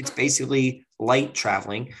 but it's basically light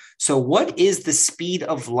traveling. So what is the speed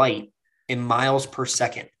of light in miles per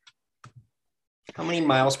second? How many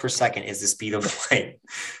miles per second is the speed of light?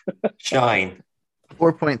 Shine.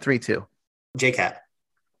 4.32. JCat.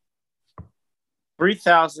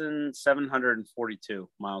 3,742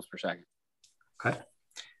 miles per second. Okay.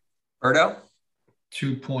 Berto.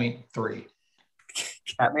 2.3.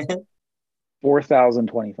 Catman.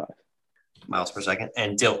 4,025. Miles per second.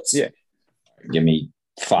 And Dilts. Yeah. Give me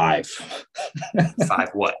 5. 5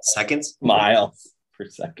 what? Seconds? Miles per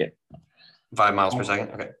second. 5 miles per second?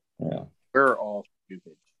 Okay. Yeah. We're all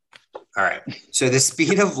stupid. All right. So the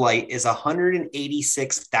speed of light is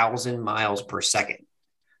 186,000 miles per second.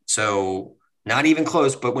 So not even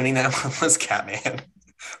close, but winning that one was Catman.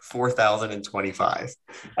 4,025.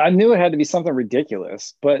 I knew it had to be something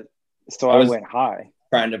ridiculous, but so I went high.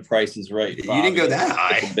 Trying to Price is Right. You didn't go that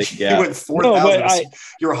high. That's a big You gap. went 4,000. No, but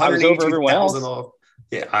You're I was over everyone 182,000 else. off.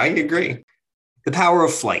 Yeah, I agree. The power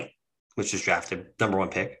of flight, which is drafted, number 1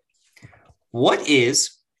 pick. What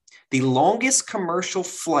is the longest commercial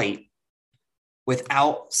flight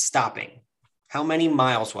without stopping? How many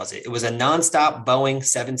miles was it? It was a nonstop Boeing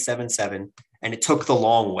 777, and it took the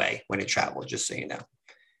long way when it traveled, just so you know.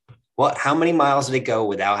 How many miles did it go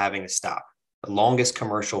without having to stop? The longest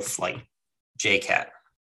commercial flight. JCat.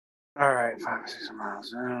 All right, 5 6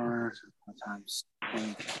 miles an hour times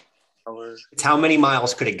 20 hours. It's how many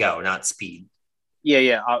miles could it go, not speed.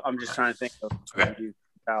 Yeah. I'm just trying to think of Okay.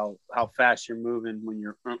 how fast you're moving when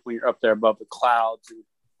you're up there above the clouds.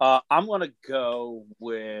 I'm gonna go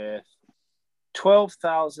with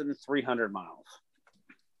 12,300 miles.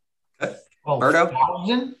 Berto?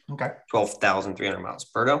 12,000? Okay. 12,300 miles.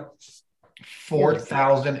 Berto?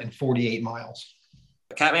 4,048 miles.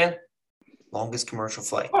 Catman? Longest commercial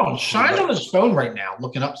flight. Oh, Shine's on his phone right now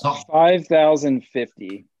looking up something.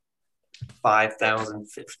 5,050.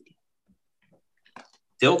 5,050.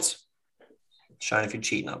 Dilt? Shine if you're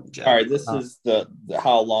cheating on the jet. All right, this is the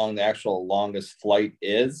how long the actual longest flight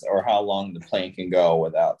is, or how long the plane can go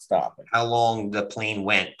without stopping. How long the plane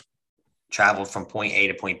traveled from point A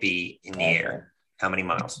to point B in the air. How many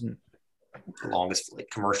miles? The longest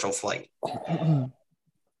commercial flight. I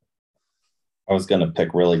was going to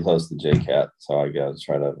pick really close to JCat, so I got to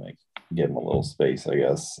try to give him a little space, I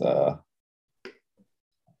guess.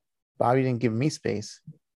 Bobby didn't give me space.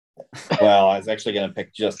 Well, I was actually going to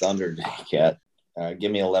pick just under JCat.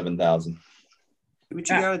 Give me 11,000. Do what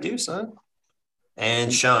you got to do, son.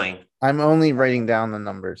 And Shine. I'm only writing down the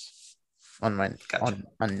numbers on my on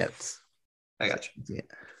notes. I got you. Yeah.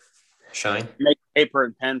 Shine. Make paper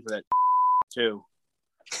and pen for that too.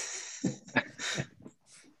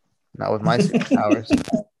 Not with my superpowers.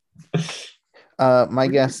 My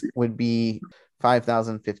guess would be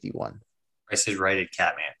 5,051. Price is right at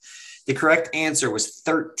Catman. The correct answer was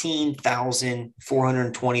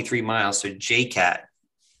 13,423 miles. So JCat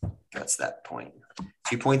gets that point.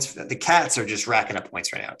 2 points. The cats are just racking up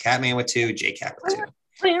points right now. Catman with 2, JCat with 2.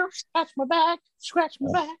 Scratch my back. Scratch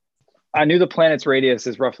my back. I knew the planet's radius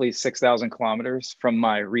is roughly 6,000 kilometers from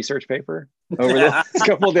my research paper over the last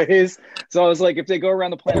couple of days. So I was like, if they go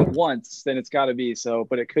around the planet once, then it's got to be so,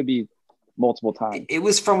 but it could be multiple times. It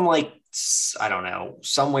was from I don't know,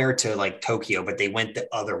 somewhere to Tokyo, but they went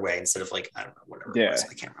the other way instead of I don't know, whatever it was.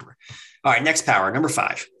 I can't remember. All right, next power, number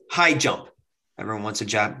 5, high jump. Everyone wants to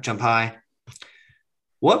jump high.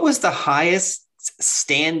 What was the highest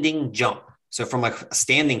standing jump? So from a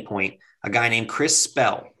standing point, a guy named Chris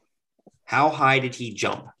Spell, how high did he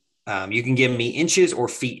jump? You can give me inches or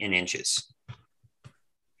feet in inches,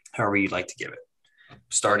 however you'd like to give it.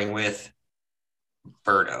 Starting with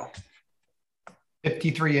Berto.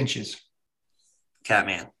 53 inches.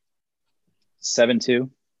 Catman.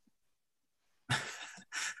 7'2".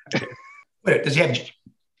 Wait, does he have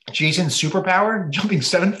Jason's superpower jumping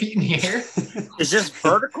 7 feet in the air? Is this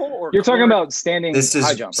vertical or you're talking about standing this is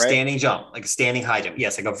high jump, right? Standing jump, like a standing high jump.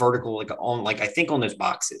 Yes, like a vertical, I think on those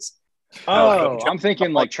boxes. Oh, I'm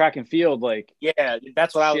thinking track and field, yeah,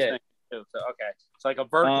 that's what I was thinking too. So okay, it's like a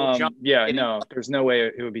vertical jump. Yeah, no, there's no way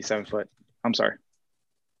it would be 7 foot. I'm sorry.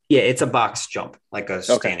 Yeah, it's a box jump, like a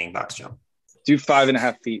standing box jump. Do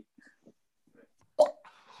 5.5 feet.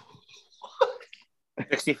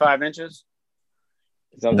 65 inches.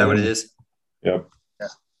 Is that what it is? Yep. Yeah.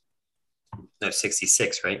 No,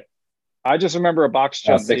 66, right? I just remember a box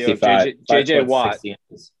jump video of JJ Watt.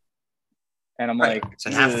 And I'm like,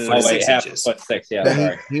 so half a foot, 6 inches. Half foot 6, yeah.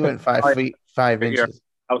 Sorry. He went 5 feet, 5 inches.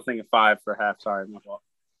 I was thinking 5 for half. Sorry, my fault.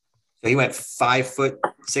 So he went 5 foot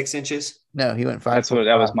 6 inches? No, he went 5 That's foot.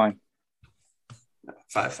 That was mine.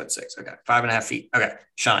 5 foot 6. Okay. 5.5 feet. Okay.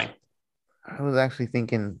 Shine. I was actually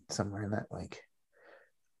thinking somewhere in that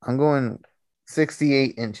I'm going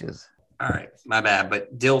 68 inches. All right. My bad.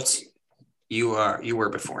 But Dilt, you were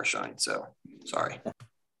before Shine. So sorry.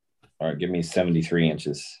 All right. Give me 73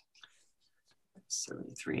 inches.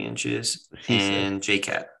 73 inches. And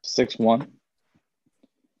JCat. 6'1".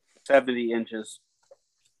 70 inches.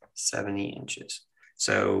 70 inches.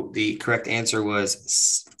 So the correct answer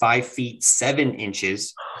was 5 feet 7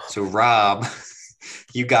 inches. So Rob,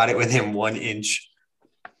 you got it within 1 inch.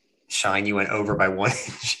 Shine, you went over by 1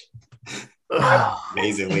 inch.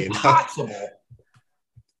 Amazingly enough. Impossible.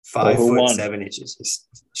 5 foot 7 inches.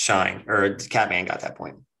 Shine, or Catman got that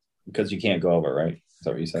point. Because you can't go over, right? Is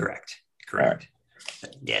that what you said? Correct.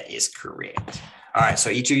 That is correct. All right. So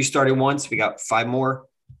each of you started once. We got 5 more.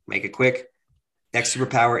 Make it quick. Next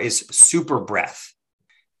superpower is super breath.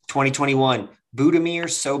 2021, Budimir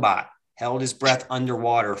Sobat held his breath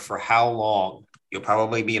underwater for how long? You'll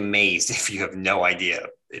probably be amazed if you have no idea.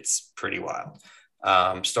 It's pretty wild.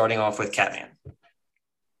 Starting off with Catman.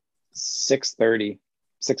 6:30.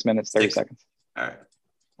 6 minutes, 30 seconds. All right.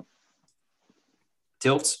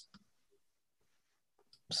 Tilts.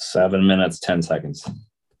 7 minutes, 10 seconds.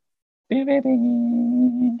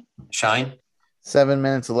 Shine. 7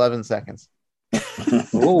 minutes, 11 seconds.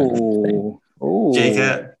 Ooh.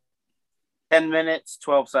 JCat. 10 minutes,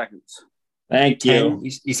 12 seconds. Thank you. 10,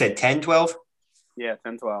 you said 10, 12? Yeah,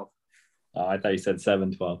 10, 12. Oh, I thought you said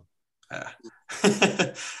 7, 12.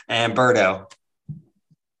 And Berto. I'm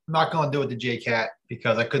not going to do it to JCat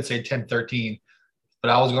because I could say 10, 13, but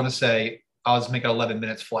I was going to say I was making 11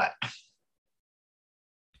 minutes flat.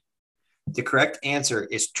 The correct answer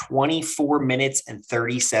is 24 minutes and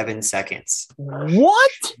 37 seconds.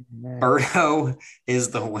 What? Berto is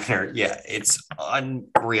the winner. Yeah, it's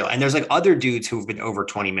unreal. And there's like other dudes who've been over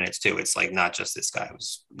 20 minutes too. It's like not just this guy. It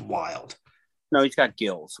was wild. No, he's got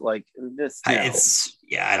gills. Like this. No. I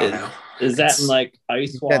don't know. Is that in like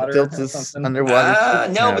ice water? That tilts us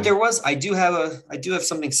underwater. No, but there was. I do have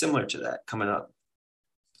something similar to that coming up.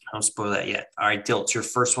 I don't spoil that yet. All right, Dilts, your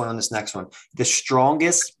first one on this next one. The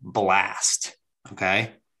strongest blast.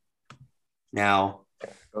 Okay. Now,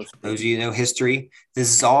 those of you who know history, the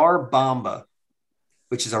Tsar Bomba,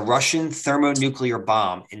 which is a Russian thermonuclear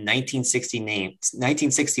bomb in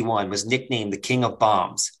 1961, was nicknamed the King of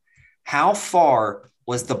Bombs. How far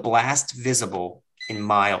was the blast visible in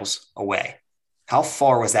miles away? How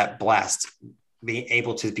far was that blast being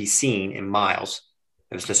able to be seen in miles?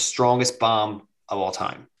 It was the strongest bomb of all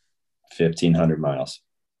time. 1,500 miles.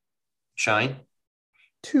 Shine?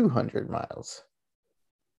 200 miles.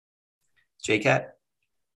 JCat?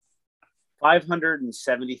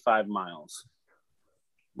 575 miles.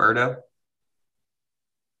 Berto?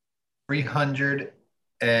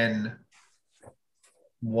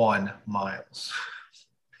 301 miles.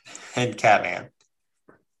 And Catman?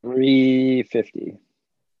 350.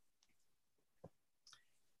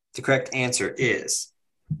 The correct answer is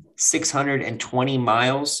 620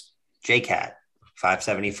 miles. JCat,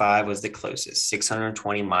 575 was the closest.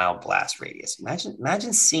 620-mile blast radius.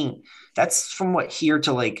 Imagine seeing that's from what here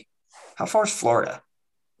to like how far is Florida?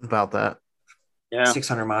 About that. Yeah.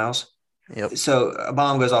 600 miles. Yep. So a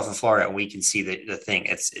bomb goes off in Florida and we can see the thing.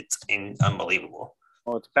 It's unbelievable.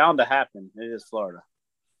 Well, it's bound to happen. It is Florida.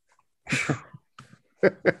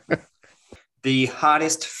 The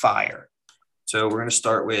hottest fire. So we're going to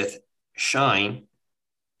start with Shine.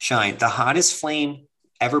 Shine. The hottest flame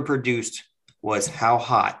ever produced was how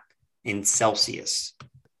hot in Celsius?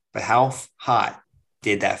 But how hot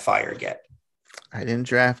did that fire get? I didn't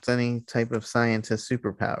draft any type of scientist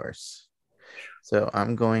superpowers. So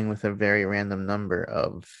I'm going with a very random number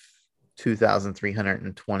of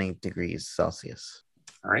 2,320 degrees Celsius.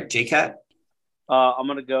 All right, JCat? I'm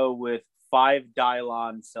going to go with 5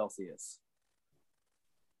 Dylon Celsius.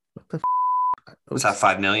 What the Was that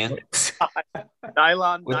 5 million?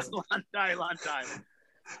 Dylon.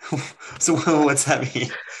 So what's that mean?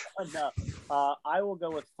 No, I will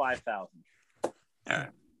go with 5,000. All right.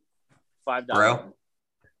 $5. Bro?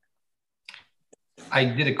 I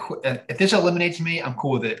did if this eliminates me, I'm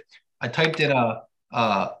cool with it. I typed in a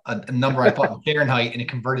number I thought in Fahrenheit and it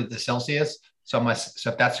converted to Celsius. So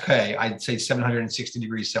if that's okay, I'd say 760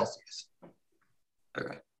 degrees Celsius.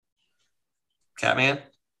 Okay. Catman?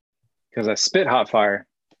 Because I spit hot fire.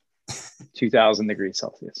 2,000 degrees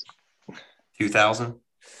Celsius. 2,000?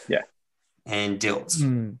 Yeah. And Dilts?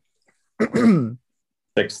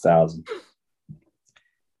 6,000.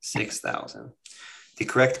 6,000. The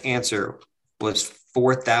correct answer was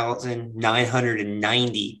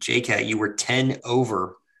 4,990. JCat, you were 10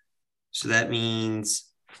 over. So that means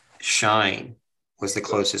Shine was the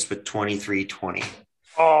closest with 2320.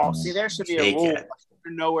 Oh, see, there should be a rule. JCat.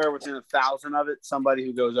 Nowhere within 1,000 of it, somebody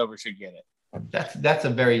who goes over should get it. That's a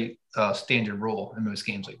very standard rule in most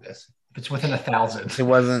games like this. If it's within 1,000. It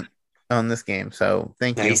wasn't on this game, so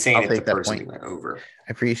thank you. He's saying I'll if the take that person point. went over. I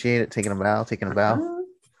appreciate it. Taking a bow.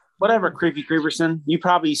 Whatever, Creepy Creeperson. You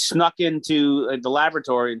probably snuck into the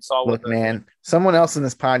laboratory and saw Look, man, someone else in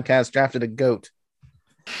this podcast drafted a goat.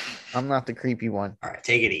 I'm not the creepy one. All right,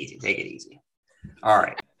 take it easy. All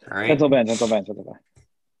right. Gentle Ben.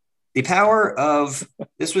 The power of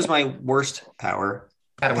this was my worst power.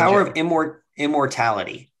 The power of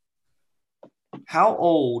immortality. How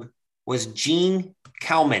old was Jean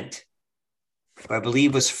Calment, who I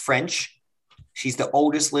believe was French? She's the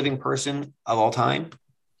oldest living person of all time.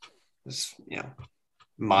 This,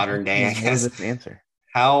 modern day, I guess. What is the answer?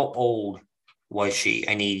 How old was she?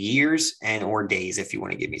 I need years and or days if you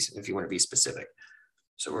want to give me, if you want to be specific.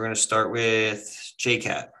 So we're going to start with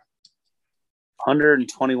JCat.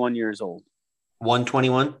 121 years old.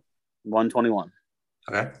 121. 121.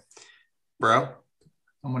 Okay, bro.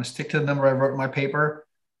 I'm going to stick to the number I wrote in my paper.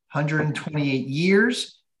 128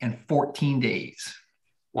 years and 14 days.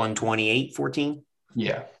 128, 14.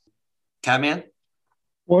 Yeah. Catman.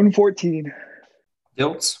 114.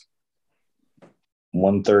 Dilts.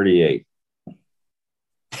 138.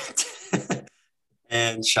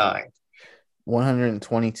 And Shine.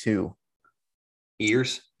 122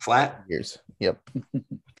 Years flat. years. Yep.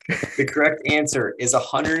 The correct answer is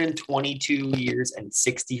 122 years and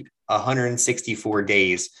 164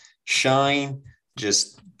 days. Shine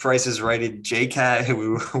just prices righted JCat,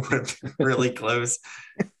 who would have been really close.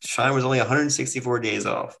 Shine was only 164 days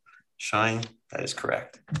off. Shine, that is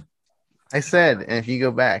correct. I said, and if you go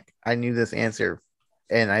back, I knew this answer,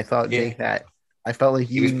 and I thought Yeah. J-Cat. I felt like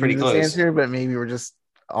you was knew pretty this close. answer, but maybe we're just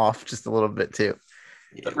off just a little bit too.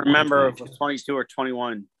 Yeah, Remember, if it 122. was 22 or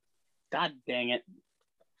 21. God dang it.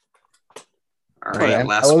 All Hey, right, I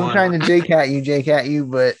last wasn't one. trying to J-Cat you,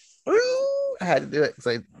 but I had to do it because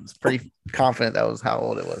I was pretty confident that was how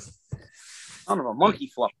old it was. Son of a monkey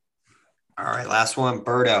fluff. All right, last one.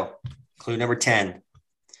 Birdo. Clue number 10.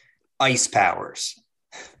 Ice powers.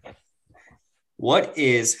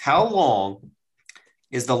 How long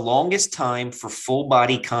is the longest time for full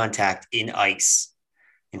body contact in ice?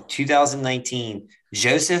 In 2019,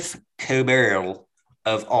 Joseph Koberl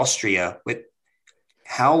of Austria,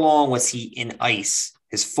 how long was he in ice?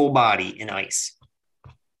 His full body in ice.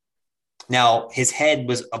 Now, his head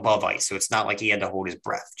was above ice, so it's not like he had to hold his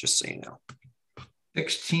breath, just so you know.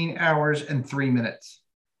 16 hours and 3 minutes.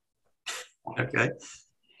 Okay.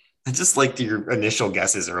 I just like your initial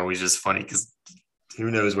guesses are always just funny because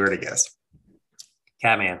who knows where to guess.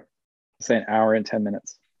 Catman. Say an hour and 10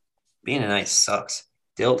 minutes. Being in ice sucks.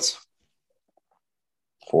 Dilts.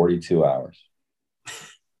 42 hours.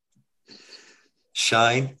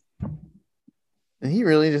 Shine. Did he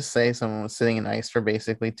really just say someone was sitting in ice for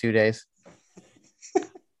basically 2 days?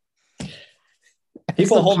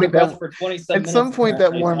 People hold their breath for 27 minutes. At some point,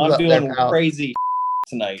 that warms I'm up their doing palate. crazy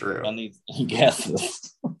tonight True. on these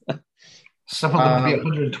guesses. Some of them would be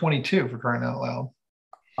 122 for crying out loud.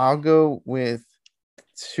 I'll go with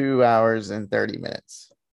 2 hours and 30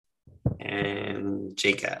 minutes. And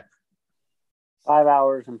J-Cat. 5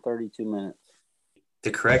 hours and 32 minutes.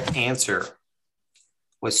 The correct answer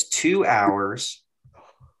was 2 hours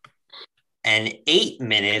and 8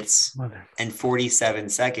 minutes and 47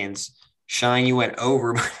 seconds. Shine, you went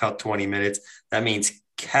over by about 20 minutes. That means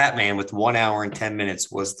Catman with 1 hour and 10 minutes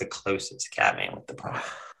was the closest. Catman with the point.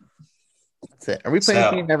 That's it. Are we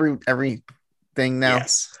playing every thing now?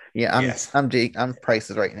 Yes. Yeah, I'm Jake. I'm Price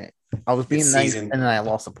is right in it. I was being It's nice, season- and then I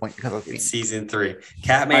lost a point because I was being. It's season 3. I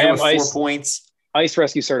Catman am with 4 ice. points. Ice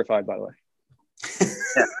Rescue certified, by the way.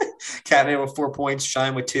 Catman with 4 points.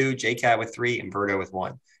 Shine with 2. J-Cat with 3. And Birdo with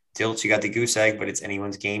 1. Dilts, you got the goose egg, but it's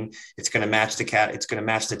anyone's game. It's going to match the cat. It's going to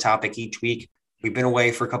match the topic each week. We've been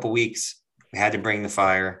away for a couple weeks. We had to bring the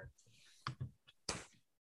fire.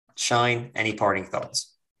 Shine, any parting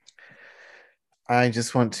thoughts? I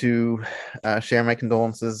just want to share my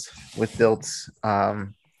condolences with Dilts.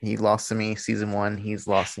 He lost to me season 1. He's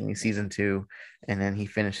lost to me season 2, and then he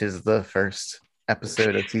finishes the first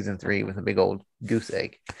episode of season 3 with a big old goose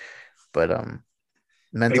egg. But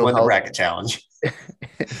He mental won the health. bracket challenge.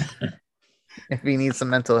 If he needs some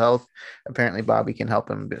mental health, apparently Bobby can help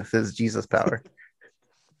him with his Jesus power.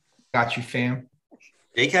 Got you, fam.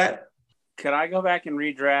 J-Cat? Could I go back and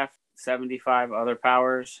redraft 75 other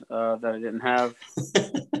powers that I didn't have?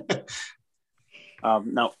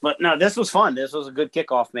 No, this was fun. This was a good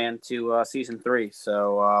kickoff, man, to season 3.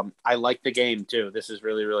 So I like the game too. This is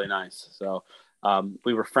really, really nice. So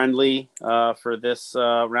we were friendly for this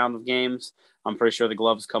round of games. I'm pretty sure the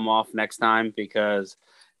gloves come off next time because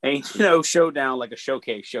ain't no showdown like a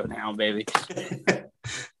showcase showdown, baby.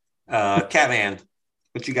 Catman,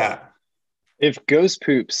 what you got? If Ghost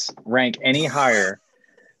Poops rank any higher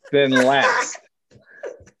than last,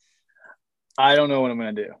 I don't know what I'm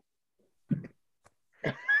going to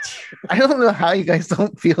do. I don't know how you guys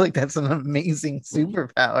don't feel like that's an amazing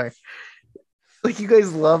superpower. Like you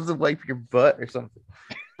guys love to wipe your butt or something.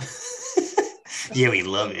 Yeah, we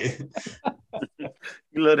love it.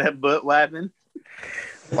 You love that butt wiping?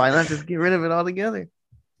 Why not just get rid of it altogether?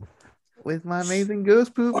 With my amazing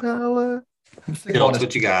ghost poop power. I'm sick of all Dilts, this.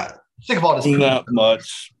 what you got? Sick of all this. Not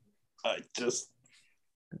much. I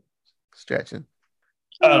Stretching.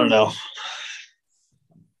 don't know.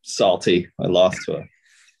 Salty. I lost to a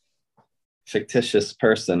fictitious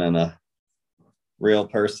person and a real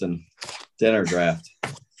person dinner draft.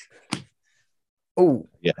 Oh,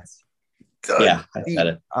 Yes. Yeah, I said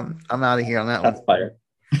it. I'm out of here on that That's one.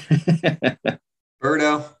 fire.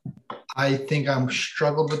 Birdo? I think I'm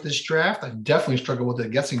struggled with this draft. I definitely struggled with the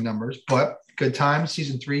guessing numbers, but good time.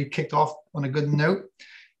 Season 3 kicked off on a good note.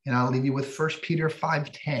 And I'll leave you with 1 Peter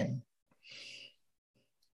 5:10.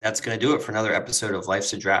 That's going to do it for another episode of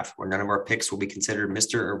Life's a Draft, where none of our picks will be considered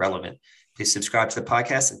Mr. Irrelevant. Please subscribe to the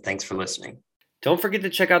podcast, and thanks for listening. Don't forget to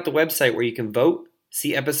check out the website where you can vote,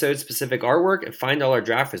 see episode-specific artwork, and find all our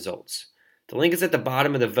draft results. The link is at the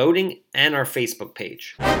bottom of the voting and our Facebook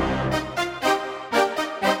page.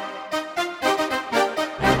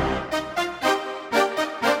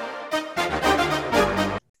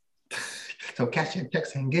 So catch your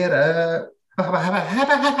text and get up. All right.